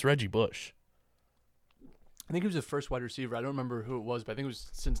since Reggie Bush. I think he was the first wide receiver. I don't remember who it was, but I think it was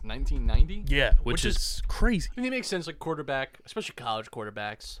since 1990. Yeah, which is crazy. I mean, it makes sense. Like quarterback, especially college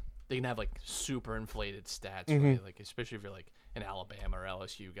quarterbacks, they can have like super inflated stats. Right? Like especially if you're like an Alabama or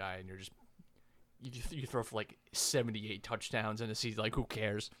LSU guy, and you're just you throw for like 78 touchdowns in a season. Like who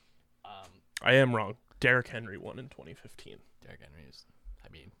cares? I am wrong. Derrick Henry won in 2015. Derrick Henry is. I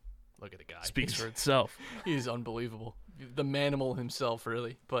mean, look at the guy. Speaks for itself. He's unbelievable. The manimal himself,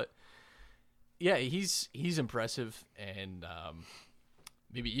 really, but. Yeah, he's impressive, and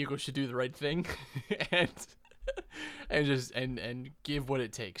maybe Eagles should do the right thing and give what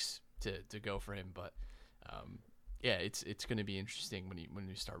it takes to go for him. But yeah, it's going to be interesting when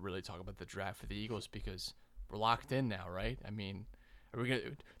we start really talking about the draft for the Eagles, because we're locked in now, right? I mean, do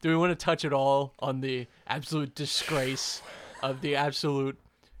we want to touch it all on the absolute disgrace of the absolute,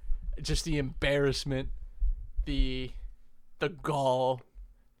 just the embarrassment, the gall,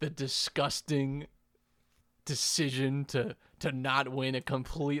 the disgusting decision to not win a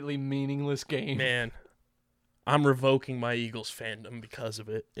completely meaningless game? Man, I'm revoking my Eagles fandom because of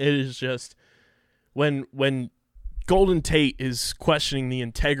it. It is just when Golden Tate is questioning the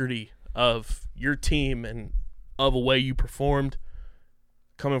integrity of your team and of a way you performed,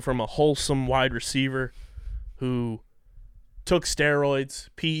 coming from a wholesome wide receiver who took steroids,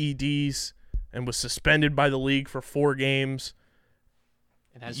 PEDs, and was suspended by the league for 4 games.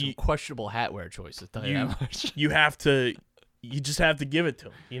 It has some questionable hat wear choices, tell you that much. You just have to give it to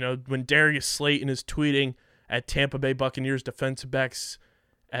him. When Darius Slayton is tweeting at Tampa Bay Buccaneers defensive backs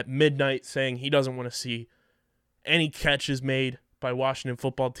at midnight saying he doesn't want to see any catches made by Washington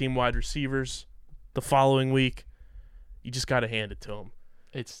football team wide receivers the following week, you just got to hand it to him.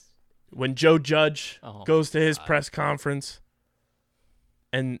 It's when Joe Judge goes to his press conference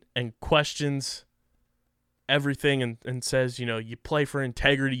and questions everything and says, you play for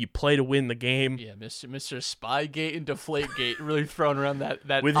integrity, you play to win the game. Yeah, Mr. Spygate and Deflategate really throwing around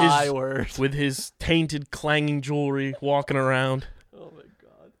that With I his- word. With his tainted, clanging jewelry walking around. Oh my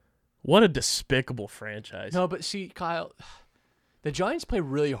god. What a despicable franchise. No, but see, Kyle, the Giants play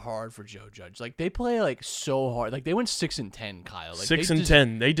really hard for Joe Judge. Like they play like so hard. Like they went 6-10, Kyle. Like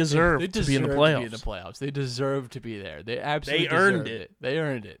 6-10. They deserve to be in the playoffs. To be in the playoffs. They deserve to be there. They absolutely earned deserved it. They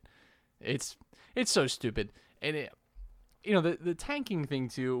earned it. It's so stupid. And the tanking thing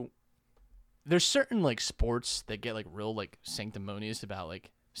too. There's certain like sports that get like real like sanctimonious about like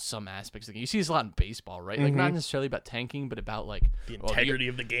some aspects of the game. You see this a lot in baseball, right? Like not necessarily about tanking, but about like The integrity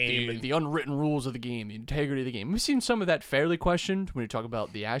of the game. the unwritten rules of the game, the integrity of the game. We've seen some of that fairly questioned when you talk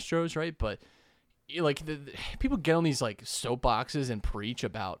about the Astros, right? But like the people get on these like soapboxes and preach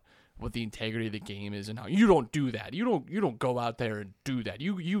about what the integrity of the game is and how you don't do that. You don't go out there and do that.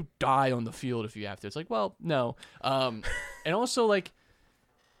 You die on the field if you have to. It's like, well, no. And also like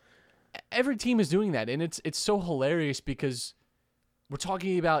every team is doing that, and it's so hilarious because we're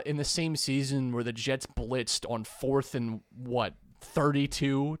talking about in the same season where the Jets blitzed on 4th and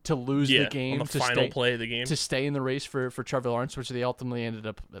 32 to lose the game on the to final stay, play of the game. to stay in the race for Trevor Lawrence, which they ultimately ended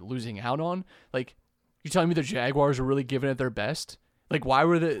up losing out on. Like, you telling me the Jaguars were really giving it their best? Like, why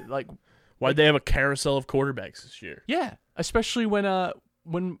were they like? Why'd they have a carousel of quarterbacks this year? Yeah, especially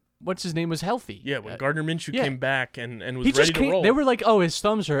when what's his name was healthy. Yeah, when Gardner Minshew yeah. came back and was He ready just to came, roll. they were like, oh, his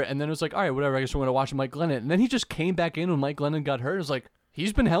thumb's hurt, and then it was like, all right, whatever, I guess we're gonna watch Mike Glennon, and then he just came back in when Mike Glennon got hurt. It was like,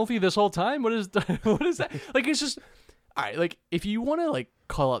 he's been healthy this whole time. What is that? Like, it's just, all right. Like, if you want to like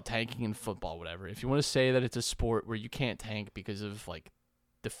call out tanking in football, whatever. If you want to say that it's a sport where you can't tank because of like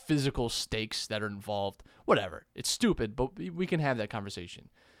the physical stakes that are involved, whatever. It's stupid, but we can have that conversation.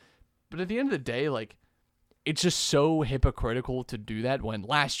 But at the end of the day, like, it's just so hypocritical to do that when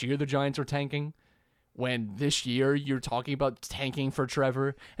last year the Giants were tanking, when this year you're talking about tanking for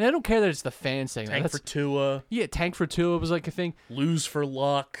Trevor. And I don't care that it's the fans saying Tank that. for Tua, Yeah, tank for Tua was like a thing. lose for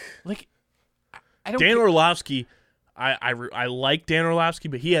Luck. Like, I don't Dan care. Orlovsky, I like Dan Orlovsky,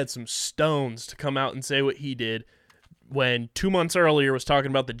 but he had some stones to come out and say what he did when 2 months earlier was talking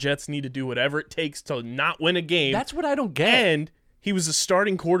about the Jets need to do whatever it takes to not win a game. That's what I don't get. And he was the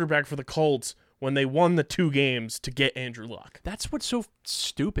starting quarterback for the Colts when they won the 2 games to get Andrew Luck. That's what's so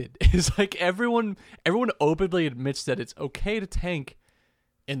stupid. Is like everyone openly admits that it's okay to tank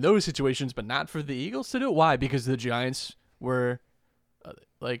in those situations, but not for the Eagles to do it. Why? Because the Giants were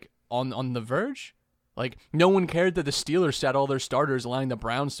like on the verge. Like, no one cared that the Steelers sat all their starters, allowing the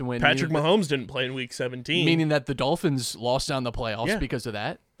Browns to win. Patrick meaning Mahomes didn't play in Week 17. meaning that the Dolphins lost down the playoffs Yeah. because of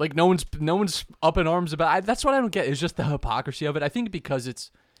that. Like, no one's up in arms about. That's what I don't get. It's just the hypocrisy of it. I think because it's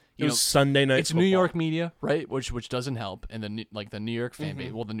it was Sunday night it's football. New York media, right? Which doesn't help, and the New York fan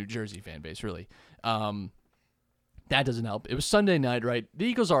base, well, the New Jersey fan base, really. That doesn't help. It was Sunday night, right? The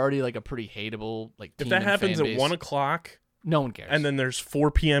Eagles are already like a pretty hateable like team. If that and happens fan at base. 1 o'clock no one cares, and then there's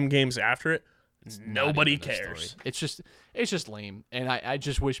 4 p.m. games after it, Not nobody even a story. cares. It's just lame, and I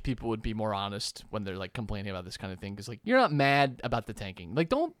just wish people would be more honest when they're like complaining about this kind of thing. Because like, you're not mad about the tanking. Like,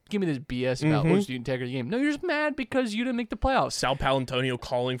 don't give me this BS about what's the integrity of the game. No, you're just mad because you didn't make the playoffs. Sal Palantonio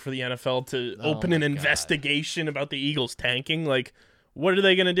calling for the NFL to open an my God. investigation about the Eagles tanking. Like, what are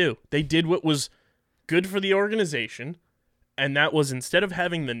they going to do? They did what was good for the organization, and that was instead of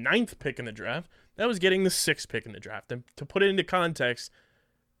having the 9th pick in the draft, that was getting the 6th pick in the draft. And to put it into context,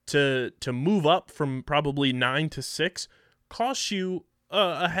 to move up from probably 9 to 6 costs you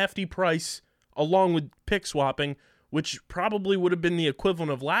a hefty price along with pick swapping, which probably would have been the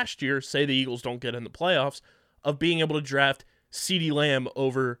equivalent of last year, say the Eagles don't get in the playoffs, of being able to draft CeeDee Lamb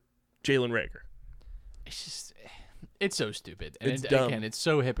over Jalen Reagor. It's so stupid. And It's dumb. Again, it's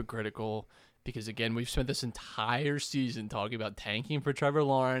so hypocritical because, again, we've spent this entire season talking about tanking for Trevor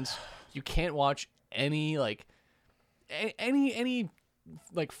Lawrence. You can't watch any like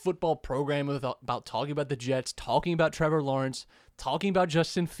football program about talking about the Jets, talking about Trevor Lawrence, talking about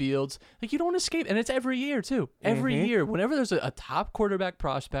Justin Fields. Like, you don't escape. And it's every year, too. Every year. Whenever there's a top quarterback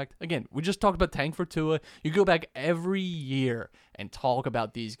prospect, again, we just talked about tank for Tua. You go back every year and talk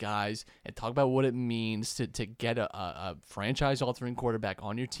about these guys and talk about what it means to get a franchise-altering quarterback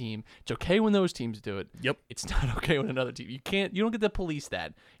on your team. It's okay when those teams do it. Yep. It's not okay when another team. You don't get to police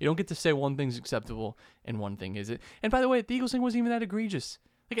that. You don't get to say one thing's acceptable and one thing isn't. And by the way, the Eagles thing wasn't even that egregious.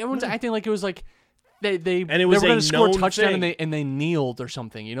 Like, everyone's acting like it was like they And it was were going a to score a known touchdown thing. and they kneeled or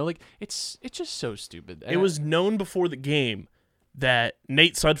something. You know, like, it's just so stupid. It was known before the game that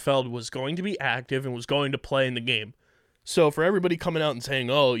Nate Sudfeld was going to be active and was going to play in the game. So for everybody coming out and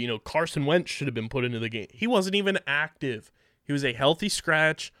saying, oh, Carson Wentz should have been put into the game, he wasn't even active. He was a healthy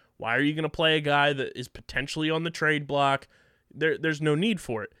scratch. Why are you going to play a guy that is potentially on the trade block? There's no need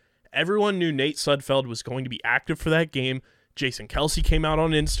for it. Everyone knew Nate Sudfeld was going to be active for that game. Jason Kelsey came out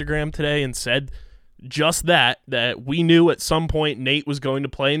on Instagram today and said just that we knew at some point Nate was going to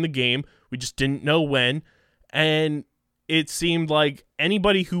play in the game. We just didn't know when. And it seemed like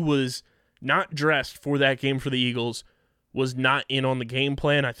anybody who was not dressed for that game for the Eagles was not in on the game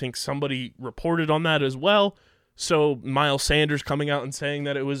plan. I think somebody reported on that as well. So Miles Sanders coming out and saying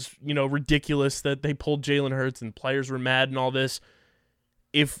that it was, ridiculous that they pulled Jalen Hurts and players were mad and all this.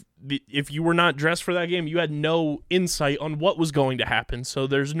 If you were not dressed for that game, you had no insight on what was going to happen. So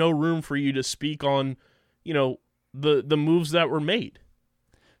there's no room for you to speak on, the moves that were made.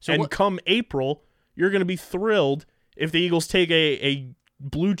 So come April, you're going to be thrilled if the Eagles take a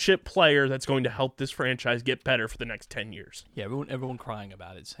blue chip player that's going to help this franchise get better for the next 10 years. Yeah, everyone crying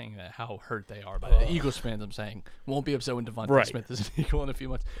about it, saying that how hurt they are by it. The Eagles fans, I'm saying, won't be upset when Devontae Smith is an Eagle in a few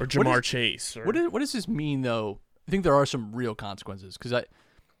months. Or Jamar Chase. What does this mean, though? I think there are some real consequences, because I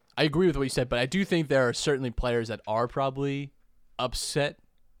agree with what you said, but I do think there are certainly players that are probably upset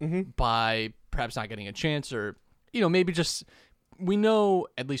by perhaps not getting a chance, or maybe just, we know,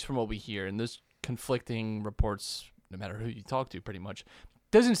 at least from what we hear, and there's conflicting reports no matter who you talk to pretty much,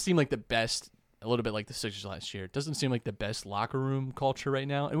 doesn't seem like the best, a little bit like the Sixers last year. It doesn't seem like the best locker room culture right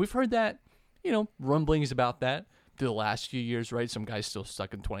now, and we've heard that, rumblings about that through the last few years, right? Some guys still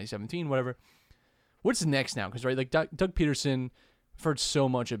stuck in 2017, whatever. What's next now? Because, right, like Doug Peterson, I've heard so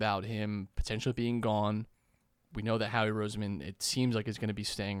much about him potentially being gone. We know that Howie Roseman, it seems like, is going to be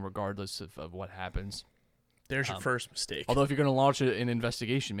staying regardless of what happens. There's your first mistake. Although if you're going to launch an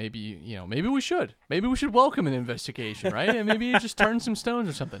investigation, maybe we should. Maybe we should welcome an investigation, right? And maybe just turn some stones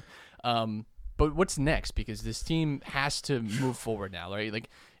or something. But what's next? Because this team has to move forward now, right? Like,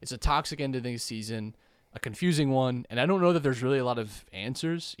 it's a toxic end of the season, a confusing one, and I don't know that there's really a lot of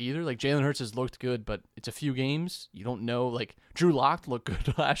answers either. Like, Jalen Hurts has looked good, but it's a few games. You don't know. Like, Drew Lock looked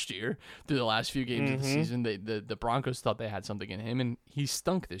good last year through the last few games of the season. The Broncos thought they had something in him, and he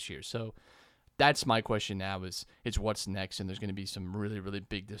stunk this year. So that's my question now is what's next, and there's going to be some really, really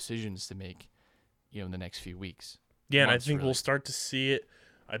big decisions to make, in the next few weeks. Yeah, and I think we'll start to see it.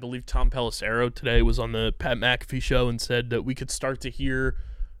 I believe Tom Pelissero today was on the Pat McAfee show and said that we could start to hear,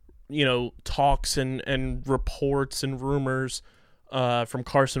 talks and reports and rumors from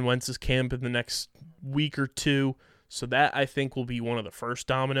Carson Wentz's camp in the next week or two. So that, I think, will be one of the first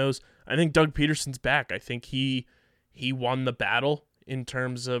dominoes. I think Doug Peterson's back. I think he won the battle in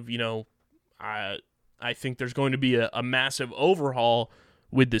terms of, I think there's going to be a massive overhaul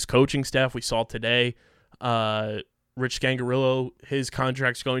with this coaching staff. We saw today, Rich Scangarillo, his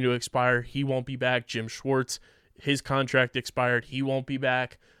contract's going to expire. He won't be back. Jim Schwartz, his contract expired. He won't be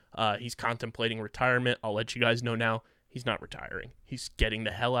back. He's contemplating retirement. I'll let you guys know now, he's not retiring. He's getting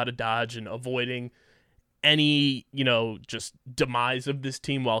the hell out of Dodge and avoiding any, just demise of this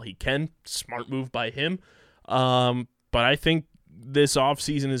team while he can. Smart move by him. But I think this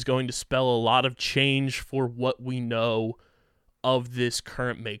offseason is going to spell a lot of change for what we know of this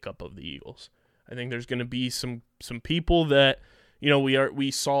current makeup of the Eagles. I think there's going to be some people that,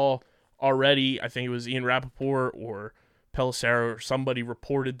 we saw already. I think it was Ian Rappaport or Pelissero or somebody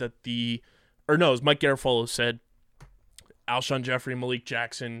reported that it was Mike Garafolo said Alshon Jeffrey and Malik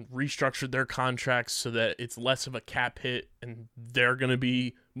Jackson restructured their contracts so that it's less of a cap hit and they're going to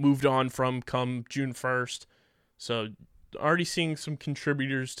be moved on from come June 1st. So already seeing some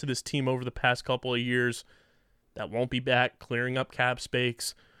contributors to this team over the past couple of years that won't be back, clearing up cap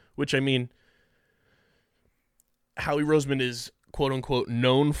space, which, I mean, Howie Roseman is quote-unquote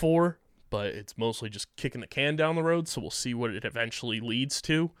known for, but it's mostly just kicking the can down the road, so we'll see what it eventually leads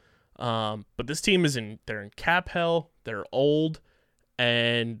to. But this team they're in cap hell, they're old,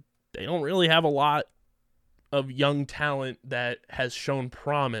 and they don't really have a lot of young talent that has shown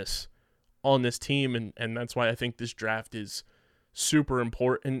promise on this team, and that's why I think this draft is super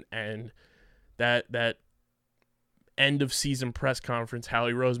important, and that end of season press conference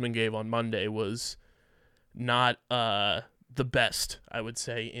Howie Roseman gave on Monday was not the best, I would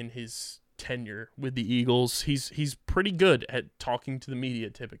say, in his tenure with the Eagles. He's pretty good at talking to the media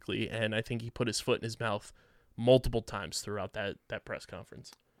typically, and I think he put his foot in his mouth multiple times throughout that press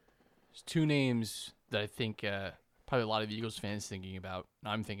conference. There's two names that I think probably a lot of Eagles fans thinking about.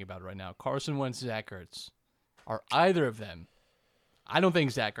 I'm thinking about it right now. Carson Wentz, Zach Ertz. Are either of them? I don't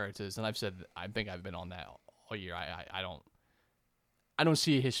think Zach Ertz is, and I think I've been on that all year. I don't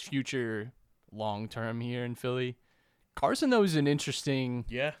see his future long term here in Philly. Carson, though, is an interesting.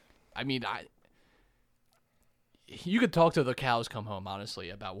 Yeah. I mean, you could talk to the cows come home, honestly,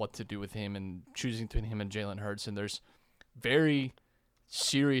 about what to do with him and choosing between him and Jalen Hurts. And there's very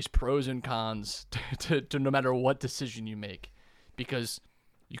serious pros and cons to no matter what decision you make, because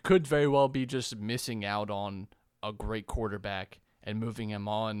you could very well be just missing out on a great quarterback and moving him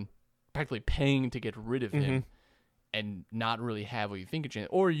on, practically paying to get rid of him and not really have what you think of Jalen.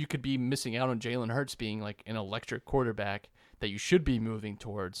 Or you could be missing out on Jalen Hurts being like an electric quarterback that you should be moving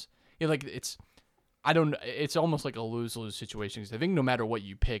towards. It's almost like a lose-lose situation, because I think no matter what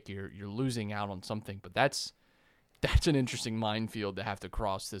you pick, you're losing out on something. But that's an interesting minefield to have to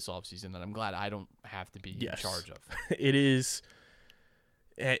cross this offseason that I'm glad I don't have to be in charge of. It is.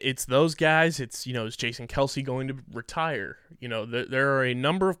 It's those guys. It's, is Jason Kelce going to retire? There are a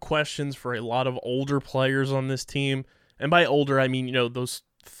number of questions for a lot of older players on this team. And by older, I mean, those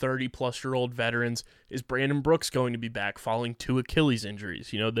 30-plus-year-old veterans. Is Brandon Brooks going to be back following 2 Achilles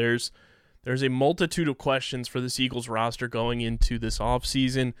injuries? There's a multitude of questions for this Eagles roster going into this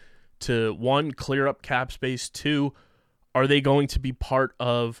offseason to, 1, clear up cap space, 2, are they going to be part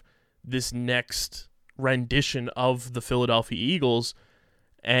of this next rendition of the Philadelphia Eagles?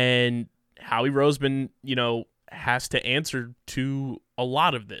 And Howie Roseman, has to answer to a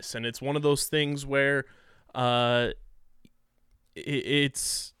lot of this. And it's one of those things where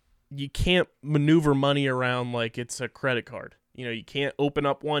it's you can't maneuver money around like it's a credit card. You can't open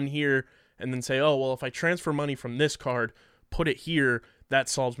up one here and then say, oh, well, if I transfer money from this card, put it here, that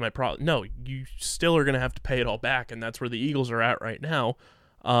solves my problem. No, you still are going to have to pay it all back, and that's where the Eagles are at right now.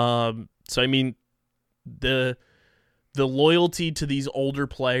 So, I mean, the loyalty to these older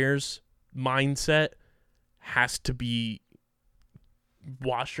players mindset has to be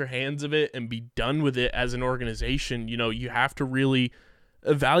wash your hands of it and be done with it as an organization. You have to really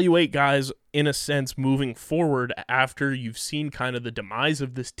evaluate guys in a sense moving forward after you've seen kind of the demise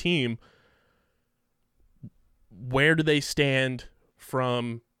of this team. Where do they stand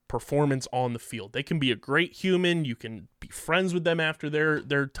from performance on the field? They can be a great human. You can be friends with them after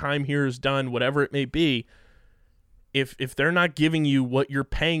their time here is done, whatever it may be. If they're not giving you what you're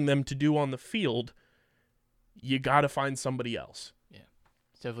paying them to do on the field, you got to find somebody else. Yeah,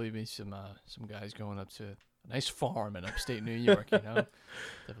 definitely be some guys going up to a nice farm in upstate New York. Definitely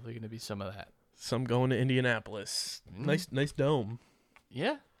going to be some of that. Some going to Indianapolis. Nice dome.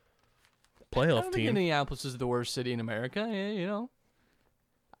 Yeah. I Playoff don't think team. Indianapolis is the worst city in America. Yeah,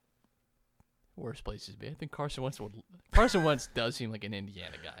 worst places to be. I think Carson Wentz does seem like an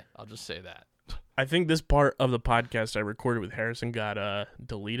Indiana guy. I'll just say that. I think this part of the podcast I recorded with Harrison got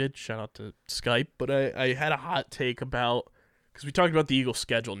deleted. Shout out to Skype. But I had a hot take about, because we talked about the Eagles'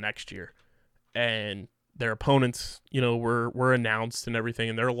 schedule next year, and their opponents, were announced and everything,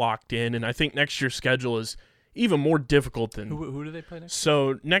 and they're locked in. And I think next year's schedule is even more difficult than. Who do they play next?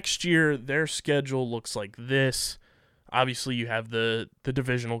 So next year, their schedule looks like this. Obviously, you have the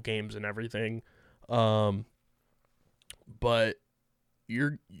divisional games and everything, but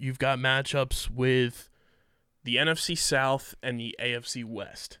you've got matchups with the NFC South and the AFC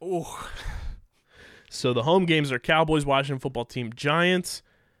West. Oh, so the home games are Cowboys, Washington Football Team, Giants,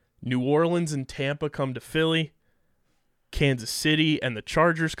 New Orleans and Tampa come to Philly, Kansas City and the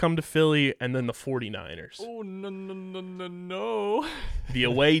Chargers come to Philly, and then the 49ers. Oh, no. The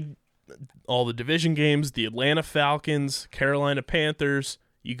away, all the division games, the Atlanta Falcons, Carolina Panthers.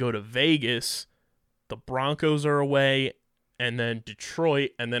 You go to Vegas, the Broncos are away, and then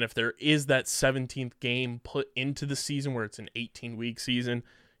Detroit. And then if there is that 17th game put into the season where it's an 18-week season,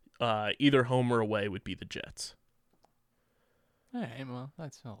 either home or away would be the Jets. All right, well,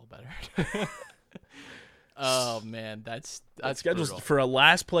 that's a little better. Oh man, that's schedules brutal. for a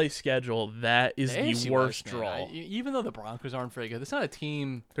last place schedule. That is the AFC worst West, man, draw. even though the Broncos aren't very good, it's not a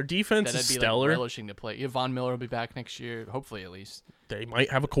team Their defense that is I'd be stellar. like relishing to play. Yeah, Von Miller will be back next year, hopefully at least. They might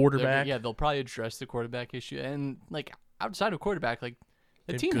have a quarterback. Yeah, they'll probably address the quarterback issue, and like outside of quarterback, like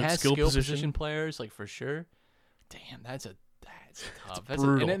the They have team good has skill skill position. position players, like for sure. Damn, that's tough.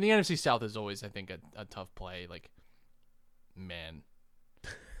 brutal. And the NFC South is always, I think, a tough play. Like, man.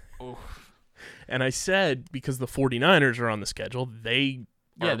 Oof. And I said, because the 49ers are on the schedule, they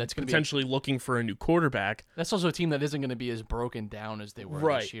are that's gonna be potentially looking for a new quarterback. That's also a team that isn't going to be as broken down as they were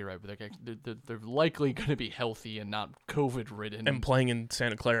Right. this year, right? But they're likely going to be healthy and not COVID-ridden. And playing in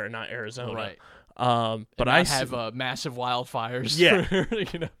Santa Clara, not Arizona. Right. But And I not have massive wildfires. Yeah.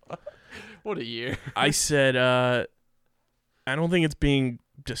 For, what a year. I said, I don't think it's being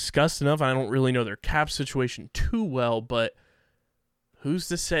discussed enough. I don't really know their cap situation too well, but who's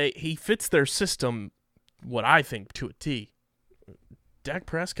to say he fits their system, what I think, to a T. Dak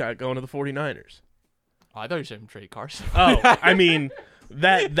Prescott going to the 49ers. Oh, I thought you were saying trade Carson. Oh, I mean,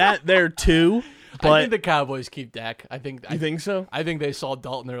 that there too. But I think the Cowboys keep Dak. I think so? I think they saw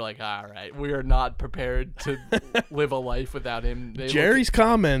Dalton. They're like, all right, we are not prepared to live a life without him. Jerry's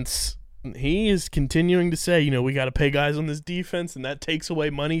comments, he is continuing to say, we got to pay guys on this defense, and that takes away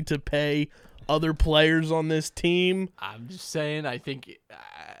money to pay other players on this team. I'm just saying. I think.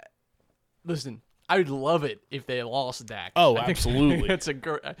 Listen, I would love it if they lost Dak. Oh, I think absolutely. That's a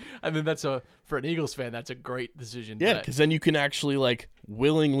great. I mean, for an Eagles fan, that's a great decision. Yeah, but- because then you can actually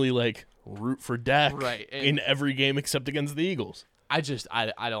willingly root for Dak Right, and- in every game except against the Eagles. I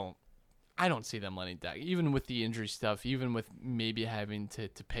don't see them letting Dak, even with the injury stuff, even with maybe having to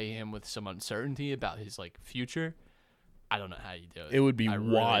pay him with some uncertainty about his future. I don't know how you do it. It would be I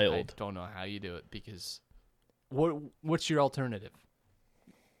wild. don't know how you do it because what's your alternative?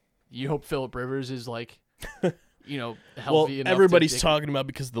 You hope Phillip Rivers is healthy Well, enough. everybody's to talking about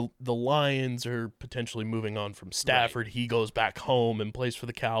because the Lions are potentially moving on from Stafford. He goes back home and plays for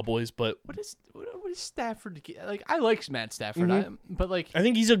the Cowboys, but What is Stafford? I like Matt Stafford, Mm-hmm. but I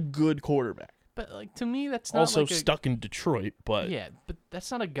think he's a good quarterback. to me that's not Also like a, stuck in Detroit, but yeah, but that's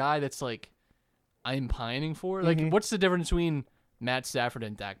not a guy that's I'm pining for. Mm-hmm. What's the difference between Matt Stafford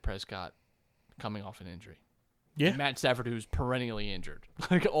and Dak Prescott coming off an injury? yeah. Matt Stafford, who's perennially injured,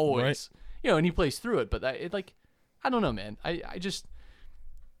 always, Right. and he plays through it. But I don't know, man. I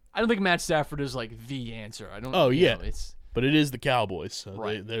don't think Matt Stafford is the answer. I don't. Oh, yeah. It's But it is the Cowboys, so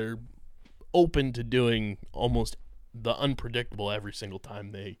Right. they're open to doing almost the unpredictable every single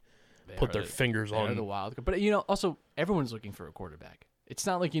time they put their fingers they're on. the wild card. But also everyone's looking for a quarterback. It's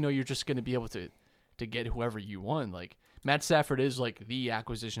not like you're just going to be able to get whoever you want. Matt Stafford is the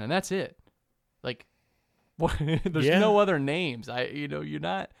acquisition, and that's it. There's Yeah. no other names. You're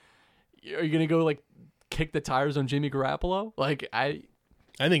not. Are you gonna go kick the tires on Jimmy Garoppolo? I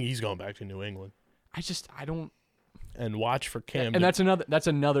think he's going back to New England I don't. and watch for Cam. And that's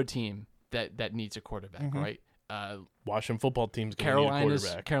another team that needs a quarterback, Mm-hmm. right? Washington football team's going to need a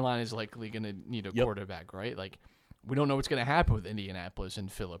quarterback. Carolina's likely gonna need a Yep. quarterback, right? We don't know what's gonna happen with Indianapolis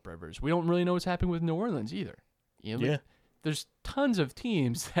and Phillip Rivers. We don't really know what's happening with New Orleans either. Yeah. There's tons of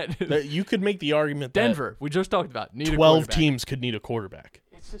teams that That you could make the argument Denver, we just talked about, need that a 12 quarterback. teams could need a quarterback.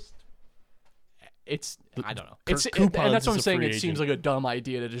 I don't know. Kirk And Coupons that's what is I'm a saying. free It seems agent. like a dumb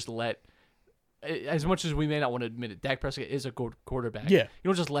idea to just let. As much as we may not want to admit it, Dak Prescott is a good quarterback. Yeah. You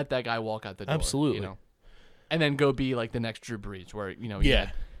don't just let that guy walk out the door. Absolutely. And then go be the next Drew Brees, where he Yeah.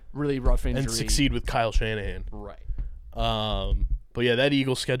 had really rough injury. And succeed with Kyle Shanahan. Right. But yeah, that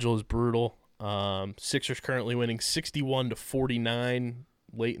Eagles schedule is brutal. Sixers currently winning 61-49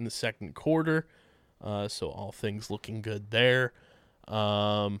 late in the second quarter. So all things looking good there.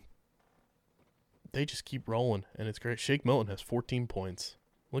 They just keep rolling, and it's great. Shake Milton has 14 points.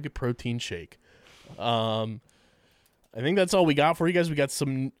 Look at Protein Shake. I think that's all we got for you guys. We got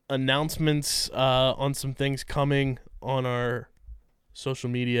some announcements on some things coming on our social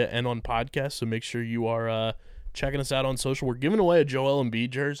media and on podcasts, so make sure you are checking us out on social. We're giving away a Joel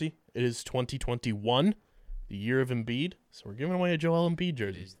Embiid jersey. It is 2021, the year of Embiid, so we're giving away a Joel Embiid It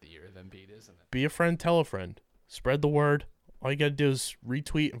jersey. is the year of Embiid, isn't it? Be a friend, tell a friend. Spread the word. All you got to do is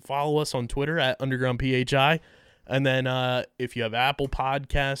retweet and follow us on Twitter at UndergroundPHI. And then if you have Apple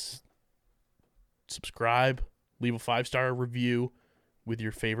Podcasts, subscribe, leave a 5-star review with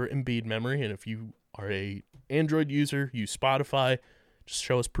your favorite Embiid memory. And if you are a Android user, use Spotify. Just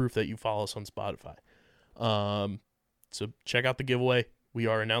show us proof that you follow us on Spotify. So check out the giveaway. We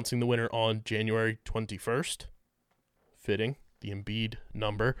are announcing the winner on January 21st. Fitting, the Embiid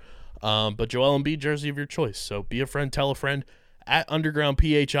number. But Joel Embiid jersey of your choice. So be a friend, tell a friend at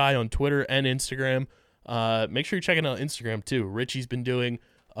UndergroundPHI on Twitter and Instagram. Make sure you're checking out Instagram too. Richie's been doing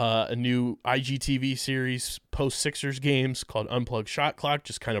a new IGTV series post Sixers games called Unplugged Shot Clock,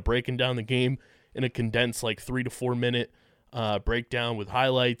 just kind of breaking down the game in a condensed 3 to 4 minute breakdown with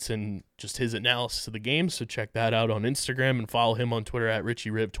highlights and just his analysis of the game. So check that out on Instagram and follow him on Twitter at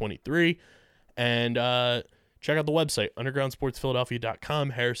RichieRib23. And check out the website,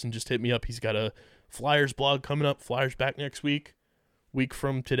 undergroundsportsphiladelphia.com. Harrison just hit me up. He's got a Flyers blog coming up. Flyers back next week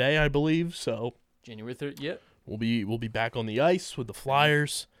from today, I believe. So January 3rd. Yep. we'll be back on the ice with the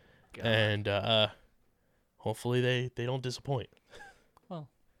Flyers, God. and hopefully they don't disappoint.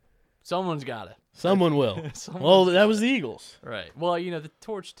 Someone's got it. Someone will. Someone's Well, that got was it. the Eagles. Right. Well, the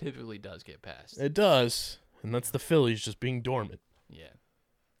torch typically does get passed. It does, and that's the Phillies just being dormant. Yeah.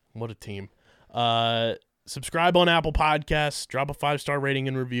 What a team. Subscribe on Apple Podcasts. Drop a 5-star rating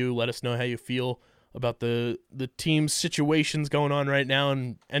and review. Let us know how you feel about the team's situations going on right now,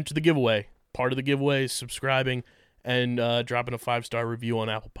 and enter the giveaway. Part of the giveaway is subscribing and dropping a 5-star review on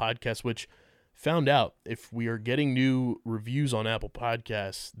Apple Podcasts, which found out if we are getting new reviews on Apple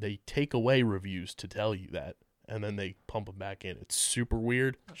Podcasts, they take away reviews to tell you that, and then they pump them back in. It's super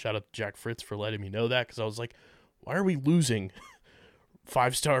weird. Shout out to Jack Fritz for letting me know that, because I was like, why are we losing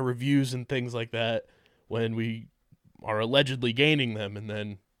 5-star reviews and things like that when we are allegedly gaining them, and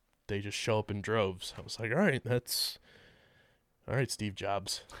then they just show up in droves? I was like, all right, Steve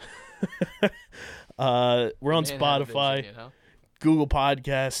Jobs. We're on Spotify, Google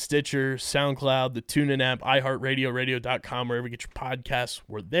Podcasts, Stitcher, SoundCloud, the TuneIn app, iHeartRadio, radio.com, wherever you get your podcasts,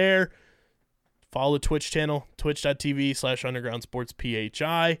 we're there. Follow the Twitch channel,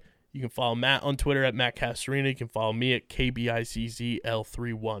 twitch.tv/undergroundsportsphi. You can follow Matt on Twitter at Matt Castorina. You can follow me at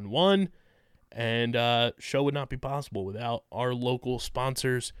KBICZL311. And show would not be possible without our local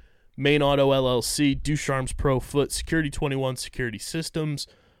sponsors, Main Auto LLC, Ducharme's Pro Foot, Security 21 Security Systems,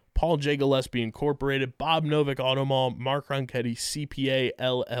 Paul J. Gillespie Incorporated, Bob Novick Auto Mall, Mark Ronchetti CPA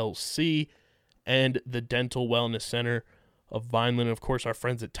LLC, and the Dental Wellness Center of Vineland. Of course, our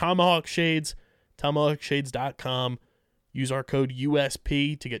friends at Tomahawk Shades, tomahawkshades.com. Use our code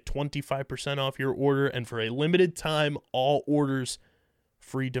USP to get 25% off your order, and for a limited time, all orders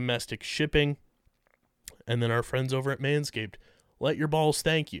free domestic shipping. And then our friends over at Manscaped. Let your balls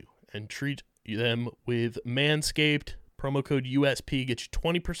thank you and treat them with Manscaped. Promo code USP gets you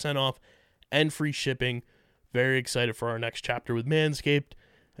 20% off and free shipping. Very excited for our next chapter with Manscaped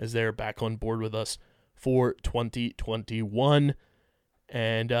as they're back on board with us for 2021.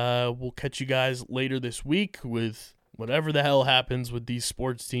 And we'll catch you guys later this week with whatever the hell happens with these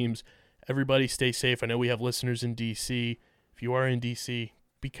sports teams. Everybody stay safe. I know we have listeners in D.C. If you are in D.C.,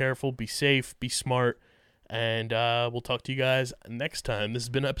 be careful, be safe, be smart. And we'll talk to you guys next time. This has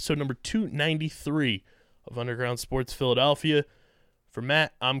been episode number 293 of Underground Sports Philadelphia. For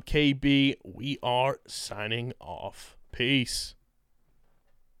Matt, I'm KB. We are signing off. Peace.